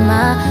 Is it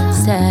my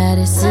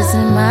status? Is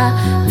it my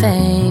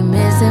fame?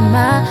 Is it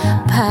my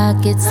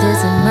pockets?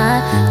 Is it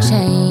my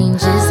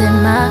change? Is it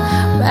my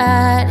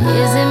ride?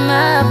 Is it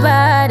my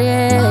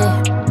body?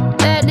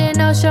 Back then,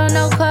 no show,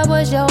 no club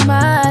was your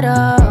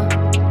motto.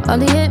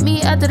 Only hit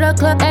me after the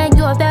club and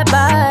you off that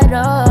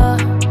bottle.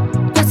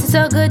 This is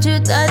so good you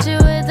thought you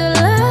was the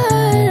light.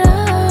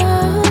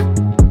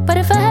 But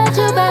if I had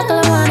you back,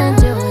 all I wanna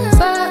do is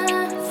fuck,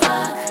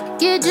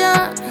 get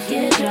drunk,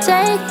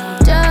 take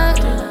drugs.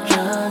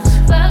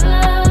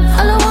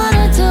 All I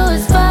wanna do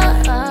is fuck,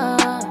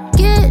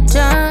 get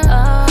drunk,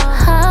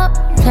 hop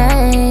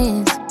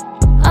planes.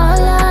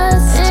 All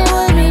us, it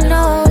would be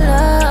no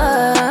love.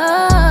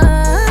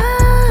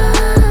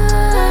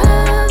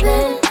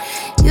 Then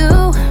you,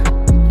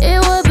 it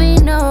would be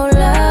no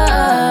love.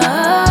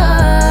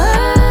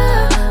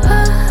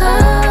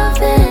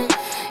 Then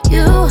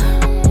you.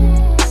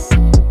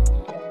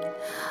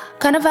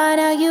 Kinda find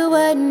out you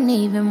wasn't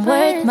even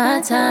worth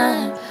my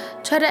time.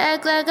 Try to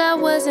act like I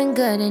wasn't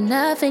good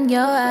enough in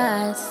your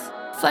eyes.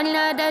 Funny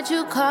now that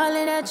you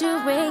calling, that you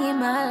ringing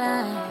my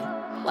line.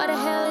 Why the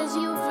hell is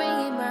you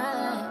ringing my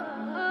line?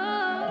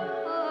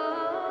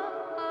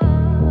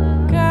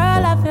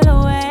 Girl, I feel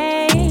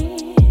away.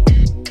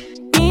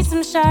 Need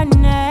some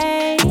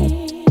Chardonnay.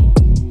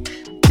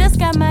 Just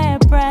got my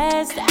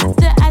breast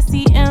after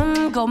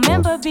ICM. Go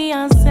member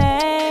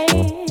Beyonce.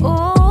 Ooh,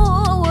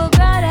 well,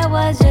 girl, that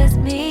was just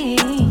me.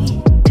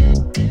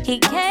 He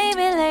came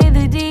and laid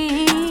the D.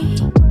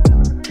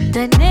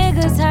 The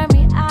niggas turned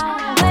me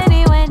out when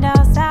he went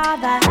down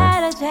south. I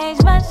had to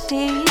change my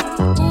sheets.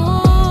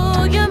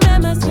 Ooh, your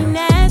man must be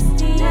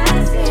nasty.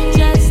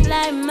 Just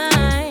like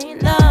mine.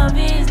 Love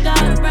is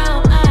dark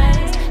brown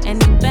eyes.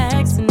 And he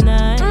backs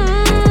tonight.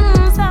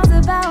 Sounds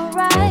about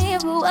right.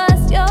 But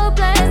what's your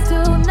plan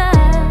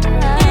tonight?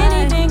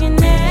 Anything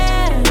and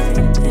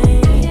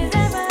everything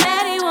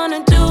that he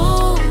wanna do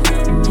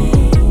to me.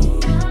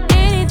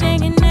 Anything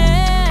and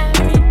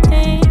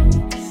everything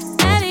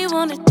that he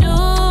wanna do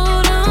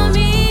to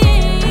me.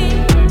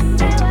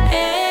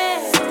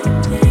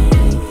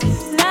 Everything.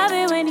 Love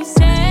it when he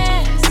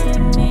says to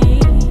me.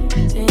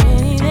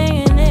 Anything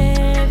and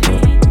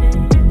everything.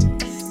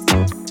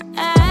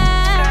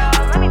 Girl,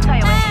 let me tell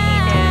you what he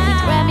did. He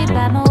grabbed me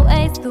by my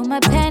waist, threw my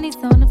panties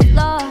on the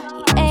floor.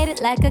 He ate it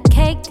like a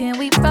cake, then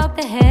we broke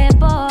the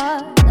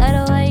headboard. Love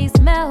the way you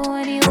smell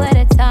when you wear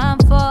the time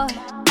for.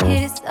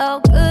 Hit it so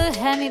good,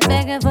 had me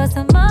begging for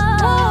some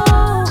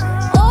more.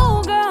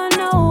 Oh, girl, I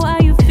know how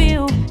you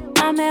feel.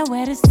 My man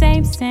wear the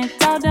same scent,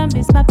 told them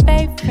it's my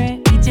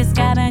favorite. We just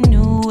got a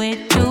new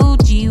it,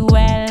 2G,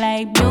 wear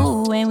like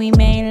blue. When we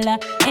made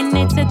love, and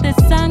it till the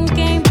sun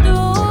came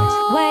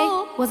through. Wait,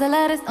 was the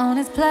letters on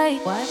his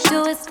plate? What?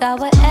 Do it start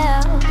with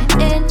L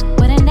and end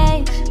with an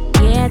H?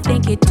 Yeah, I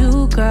think it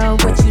do, girl,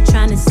 what you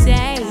tryna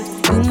say?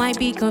 You might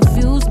be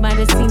confused, might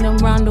have seen them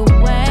round the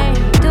way.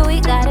 Do we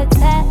got a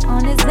tat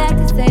on his back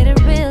to say the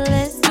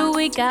realest? Do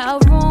we got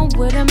a room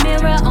with a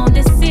mirror on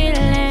the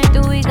ceiling?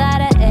 Do we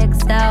got an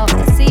X out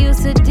that she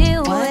used to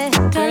deal with?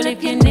 Girl,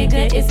 if your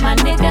nigga is my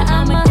nigga,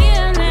 I'ma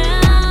kill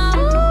now.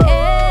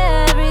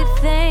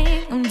 Everything,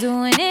 I'm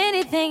doing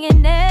anything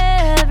and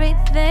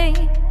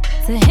everything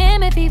to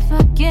him if he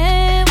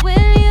fucking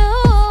with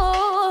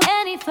you,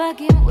 and he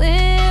fucking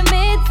with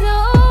me too.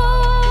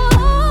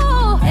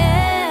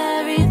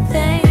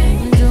 Everything,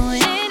 I'm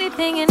doing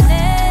anything and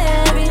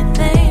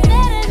everything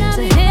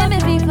to him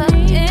if he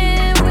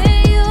fucking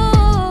with you.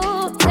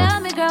 Tell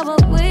me, girl,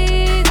 what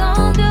we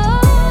gon' do?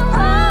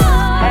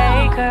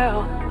 Hey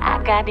girl,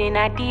 I got an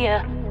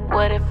idea.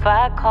 What if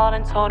I called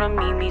and told him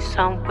meet me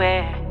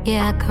somewhere?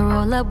 Yeah, I could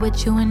roll up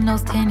with you in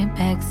those tinted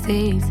back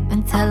seats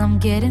and tell him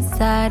get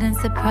inside and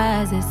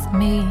surprise it's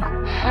me.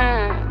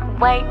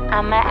 Wait,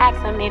 I'ma ask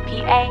him if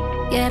he ate.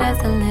 Yeah,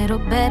 that's a little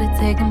better.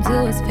 Take him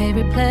to his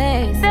favorite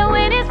place. Then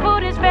when his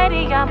food is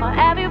ready, I'ma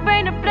have you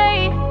bring the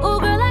plate. Ooh,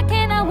 girl, I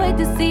cannot wait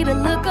to see the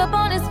look up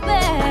on his face.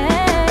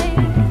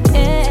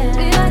 Yeah,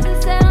 we like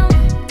to set him up.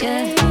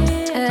 Yeah,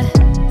 yeah.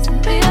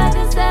 We like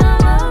to set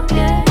him up.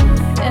 Yeah,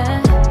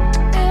 yeah.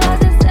 We like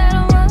to set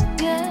him up.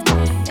 Yeah,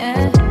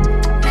 yeah.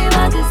 We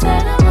like to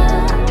set him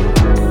up.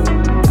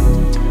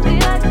 We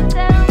like to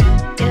set him up.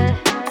 Yeah,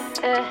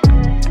 yeah.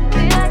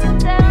 We like to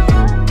set him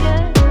up. Yeah,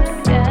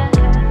 yeah.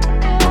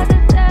 We like to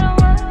set him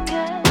up.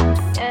 Yeah,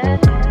 yeah.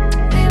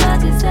 We like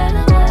to set him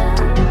up.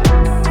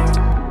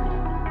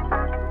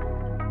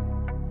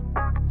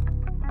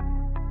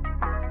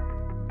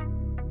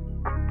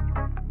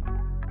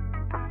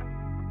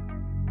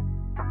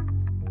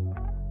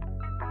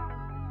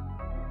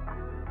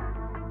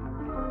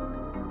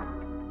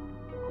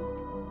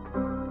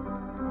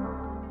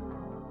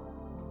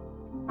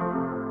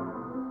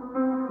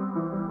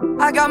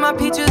 I got my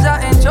peaches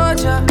out in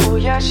Georgia. Oh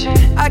yeah, shit.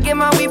 I get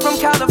my weed from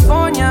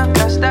California.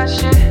 That's that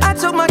shit. I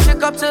took my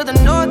chick up to the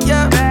north,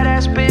 yeah.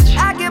 Badass bitch.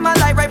 I get my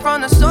light right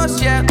from the source,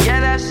 yeah. Yeah,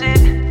 that's it.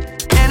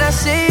 And I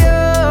see you,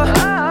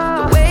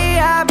 the way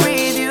I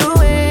breathe you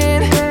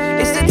in.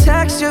 It's the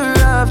texture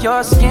of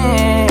your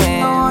skin.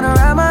 I wanna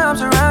wrap my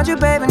arms around you,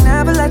 baby,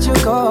 never let you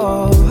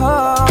go.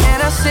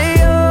 And I see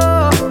you,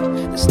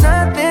 there's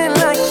nothing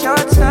like your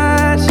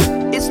touch.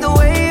 It's the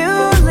way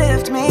you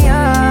lift me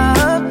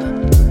up.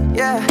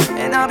 Yeah,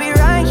 and I'll be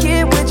right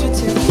here with you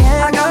till the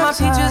end. I got my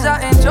peaches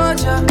out in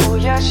Georgia. Oh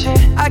yeah, shit.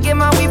 I get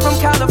my weed from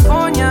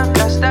California.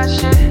 That's that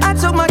shit. I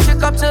took my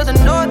chick up to the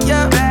north,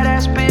 yeah.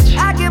 Badass bitch.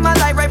 I get my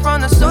light right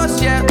from the source,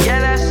 yeah. Yeah,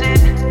 that's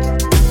it.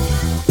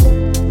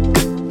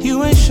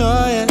 You ain't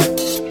sure yet,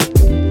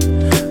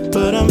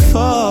 but I'm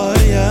for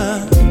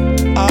ya.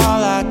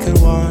 All I could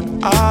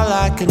want, all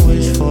I could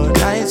wish for.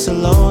 Nights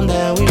alone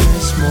that we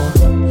miss more,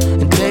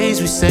 and days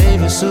we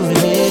save as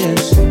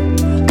souvenirs.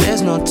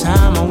 There's no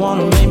time, I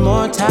wanna make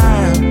more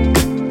time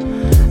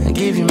and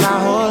give you my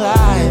whole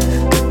life.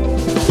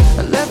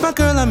 I left my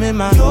girl, I'm in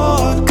my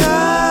Yorker.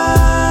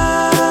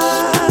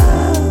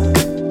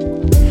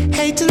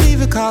 Hate to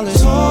leave it, call it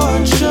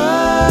torture.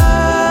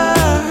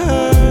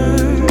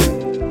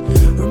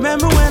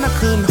 Remember when I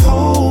couldn't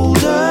hold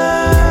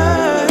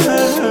her?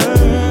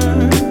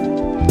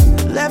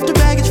 Left her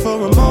baggage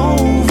for a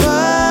mover.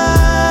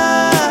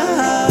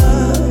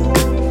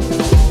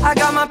 I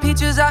got my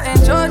peaches out in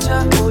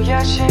Georgia. Oh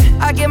yeah, shit.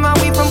 I get my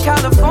weed from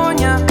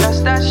California.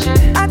 That's that shit.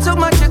 I took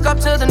my chick up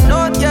to the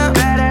north, yeah.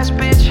 Badass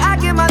bitch. I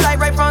get my light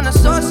right from the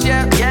source,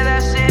 yeah. Yeah,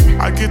 that's it.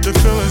 I get the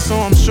feeling, so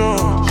I'm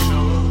sure.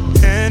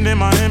 Hand in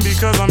my hand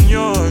because I'm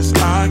yours.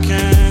 I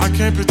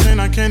can't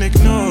pretend, I can't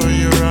ignore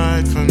you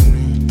right from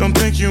me. Don't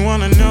think you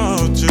wanna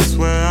know just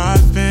where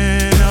I've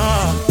been.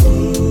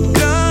 Oh,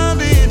 done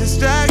being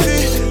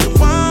distracted. The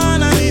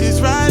one I need is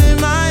right in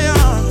my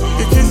arms.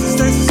 Your kisses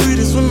taste the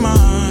sweetest with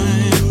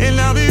mine, and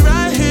I'll be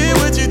right here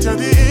with you till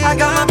the end. I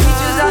got my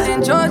peaches out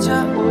in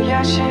Georgia. Oh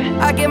yeah, shit.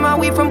 I get my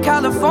weed from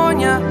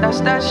California. That's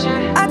that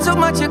shit. I took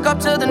my chick up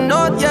to the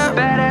north, yeah.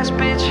 Badass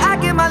bitch. I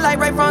get my light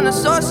right from the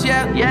source,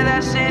 yeah. Yeah,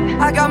 that's it.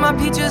 I got my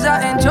peaches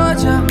out in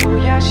Georgia. Oh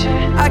yeah, shit.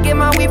 I get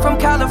my weed from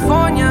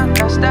California.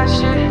 That's that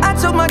shit. I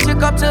took my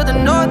chick up to the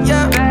north,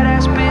 yeah.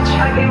 Badass bitch.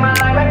 I get my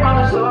light right from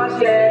the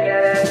source, yeah.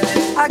 Yeah, that's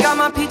it. I got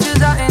my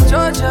peaches out in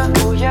Georgia.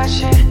 Oh yeah,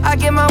 shit. I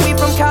get my weed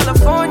from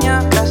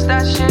California. That's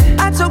that shit.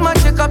 I took my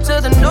chick up to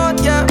the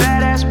north, yeah.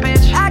 Badass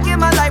bitch. I get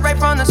my light right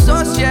from the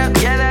source, yeah.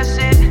 Yeah, that's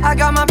it. I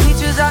got my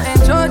peaches out in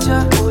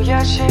Georgia. Oh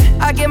yeah, shit.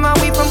 I get my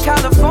weed from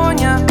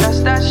California.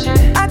 That's that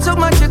shit. I took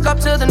my chick up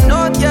to the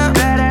north, yeah.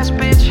 Badass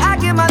bitch. I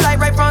get my light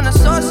right from the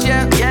source,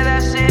 yeah. Yeah,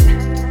 that's it.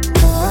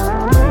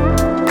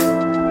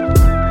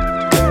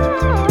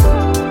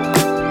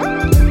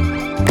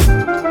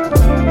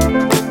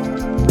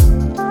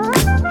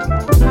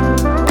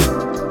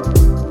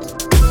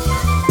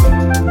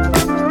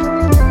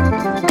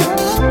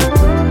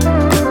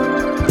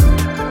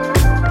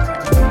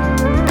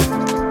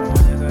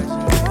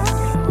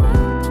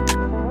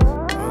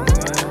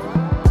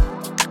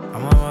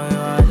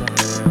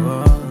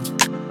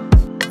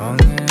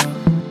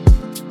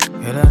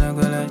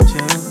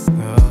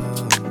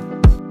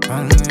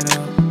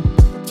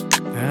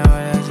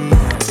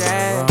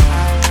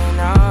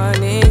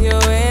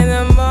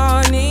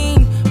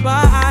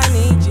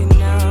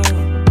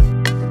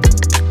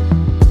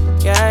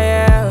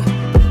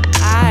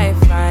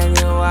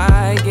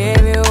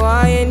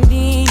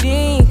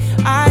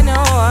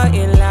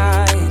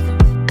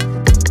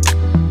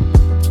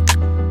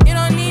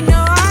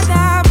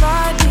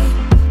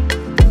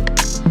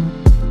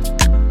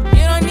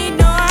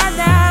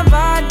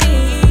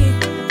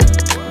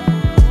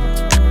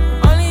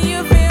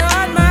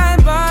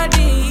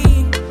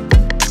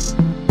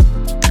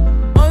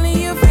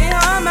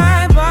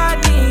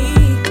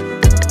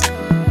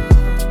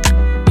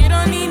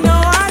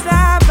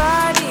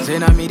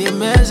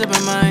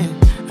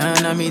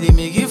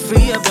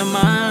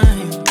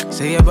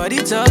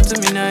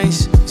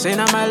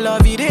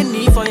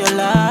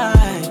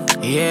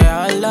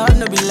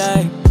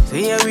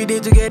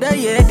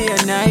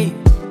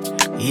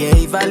 Yeah,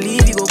 if I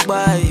leave, you go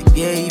by.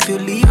 Yeah, if you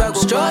leave, I go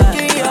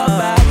stroking by. Your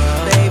body,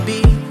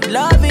 baby.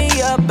 Loving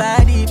your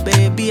body,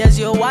 baby. As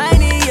you're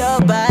whining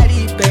your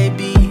body,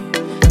 baby.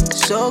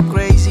 So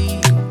crazy.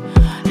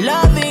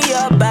 Loving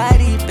your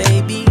body,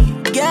 baby.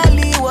 Girl,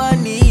 you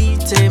want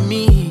it to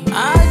me.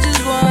 I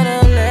just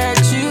wanna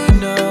let you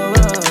know.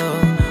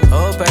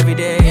 Hope every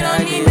day you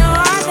don't need no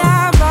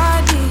other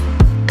body.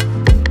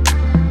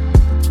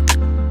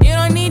 You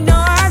don't need no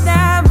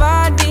other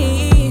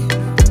body.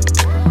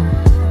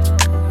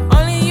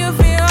 Only you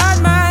feel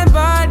on my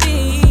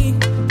body.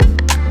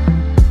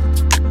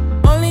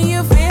 Only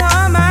you feel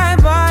on my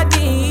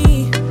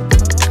body.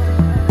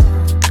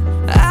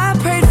 I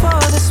prayed for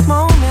this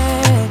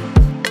moment.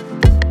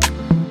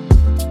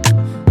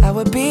 I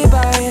would be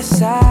by your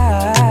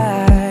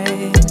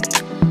side.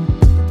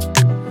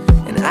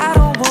 And I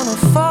don't wanna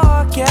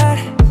forget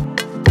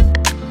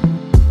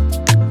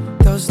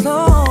those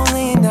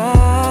lonely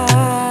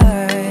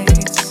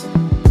nights.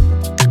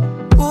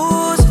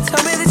 Ooh, so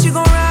tell me that you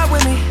gon' ride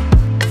with me.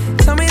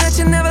 Tell me that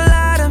you never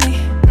lie to me.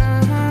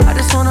 I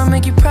just wanna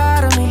make you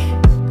proud of me.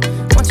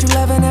 Want you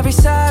loving every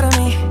side of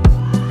me.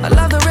 I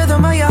love the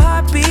rhythm of your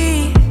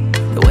heartbeat.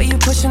 The way you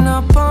pushing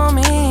up on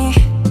me.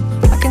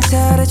 I can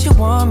tell that you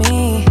want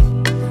me.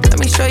 Let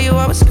me show you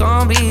how it's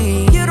gon'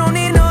 be. You don't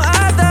need no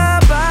other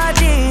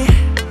body.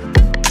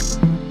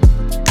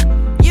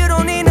 You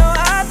don't need no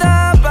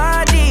other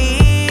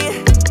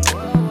body.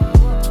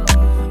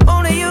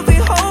 Only you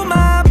feel hold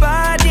my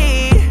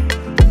body.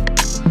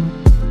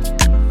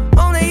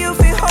 Only you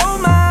feel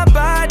hold my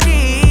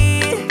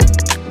body.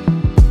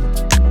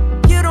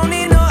 You don't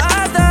need no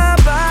other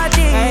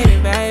body. Hey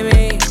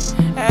baby,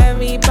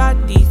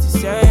 everybody's the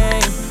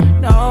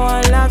same. No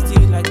one loves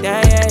you like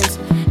that.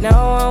 No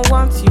one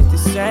wants you the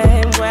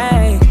same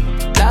way.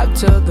 Love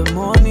till the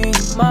morning.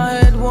 My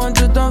head wants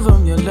to turn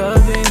from your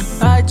loving.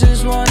 I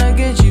just wanna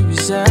get you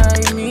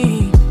beside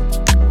me.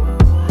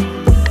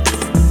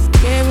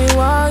 Give me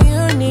all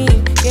you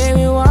need. Give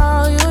me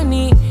all you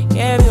need.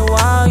 Give me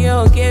all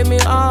you. Give me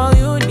all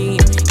you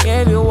need.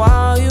 Give me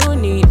all you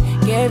need.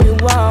 Give me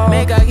all.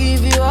 Make I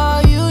give you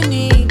all you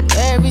need.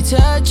 Every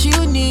touch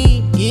you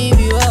need. Give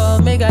you all.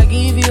 Make I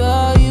give you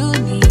all you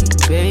need,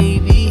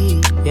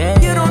 baby. Yeah.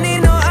 You don't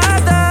need no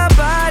other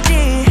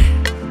body.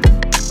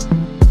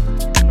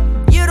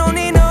 You don't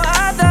need no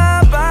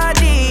other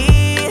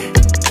body.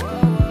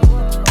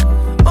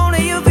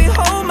 Only you feel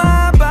hold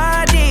my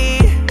body.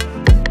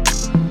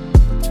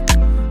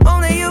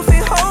 Only you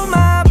feel hold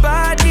my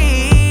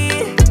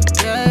body.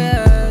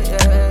 Yeah.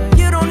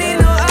 You don't need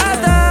no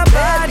other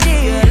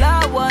body. Girl,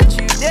 I want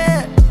you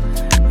there.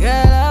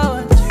 Girl, I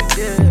want you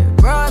there.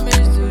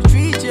 Promise to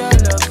treat your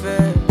love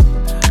fair.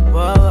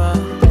 Whoa.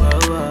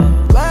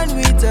 When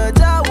we touch,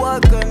 I will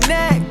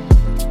connect.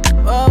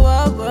 Whoa.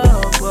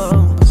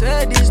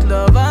 Say this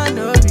love, I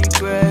no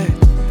regret.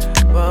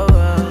 Whoa,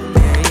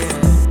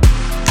 yeah.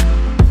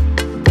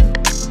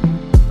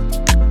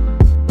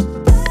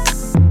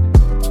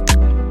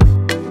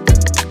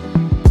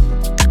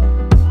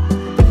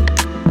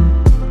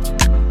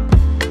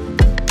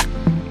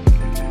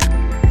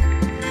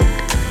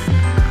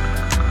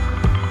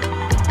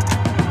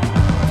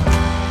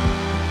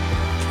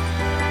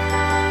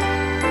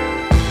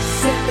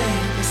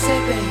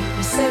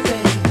 Say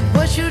baby,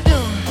 what you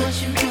doing?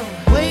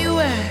 Where you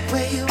at?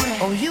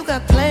 Oh, you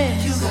got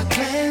plans.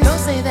 Don't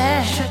say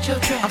that. Shut your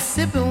trap. I'm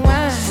sipping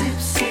wine.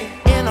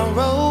 In a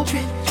robe.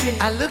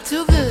 I look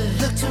too good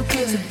to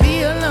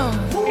be alone.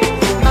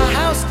 My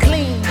house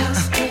clean.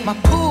 My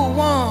pool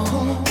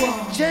warm.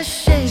 Just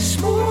shake.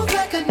 Smooth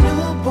like a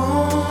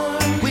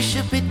newborn. We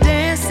should be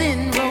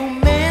dancing,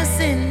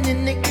 romancing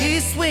in the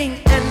east wing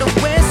and the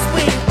west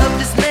wing of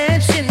this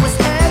mansion. What's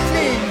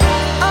happening?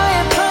 I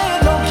ain't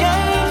playing no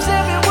games.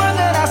 Every word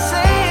that I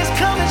say is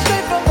coming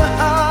straight from the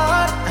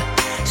heart.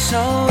 So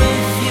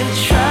if you're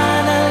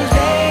trying to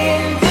lay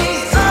in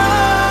these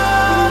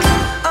arms,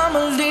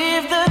 I'ma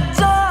leave the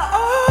door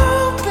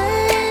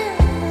open.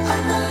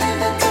 I'ma leave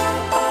the door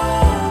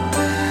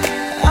open.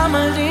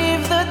 I'ma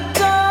leave the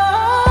door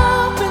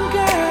open,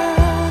 girl.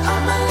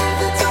 I'ma leave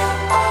the door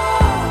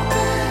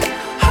open.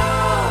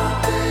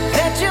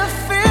 That you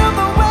feel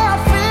the way I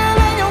feel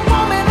and you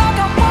want me like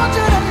I want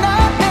you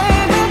tonight,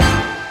 baby.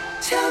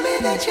 Tell me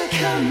that you're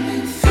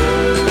coming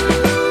through.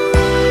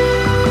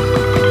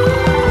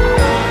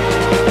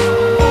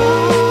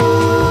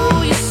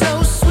 Ooh, you're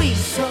so sweet,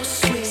 so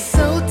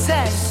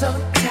tight.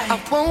 I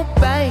won't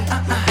bite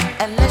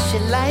unless you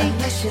like.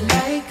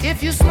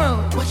 If you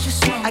smoke, what you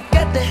smoke? I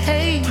got the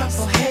haze.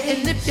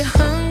 And if you're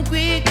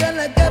hungry, girl,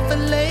 I got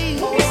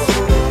fillets.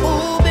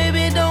 Ooh,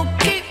 baby, don't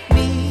keep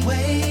me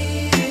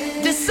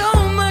waiting. There's so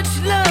much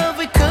love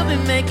we could be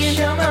making.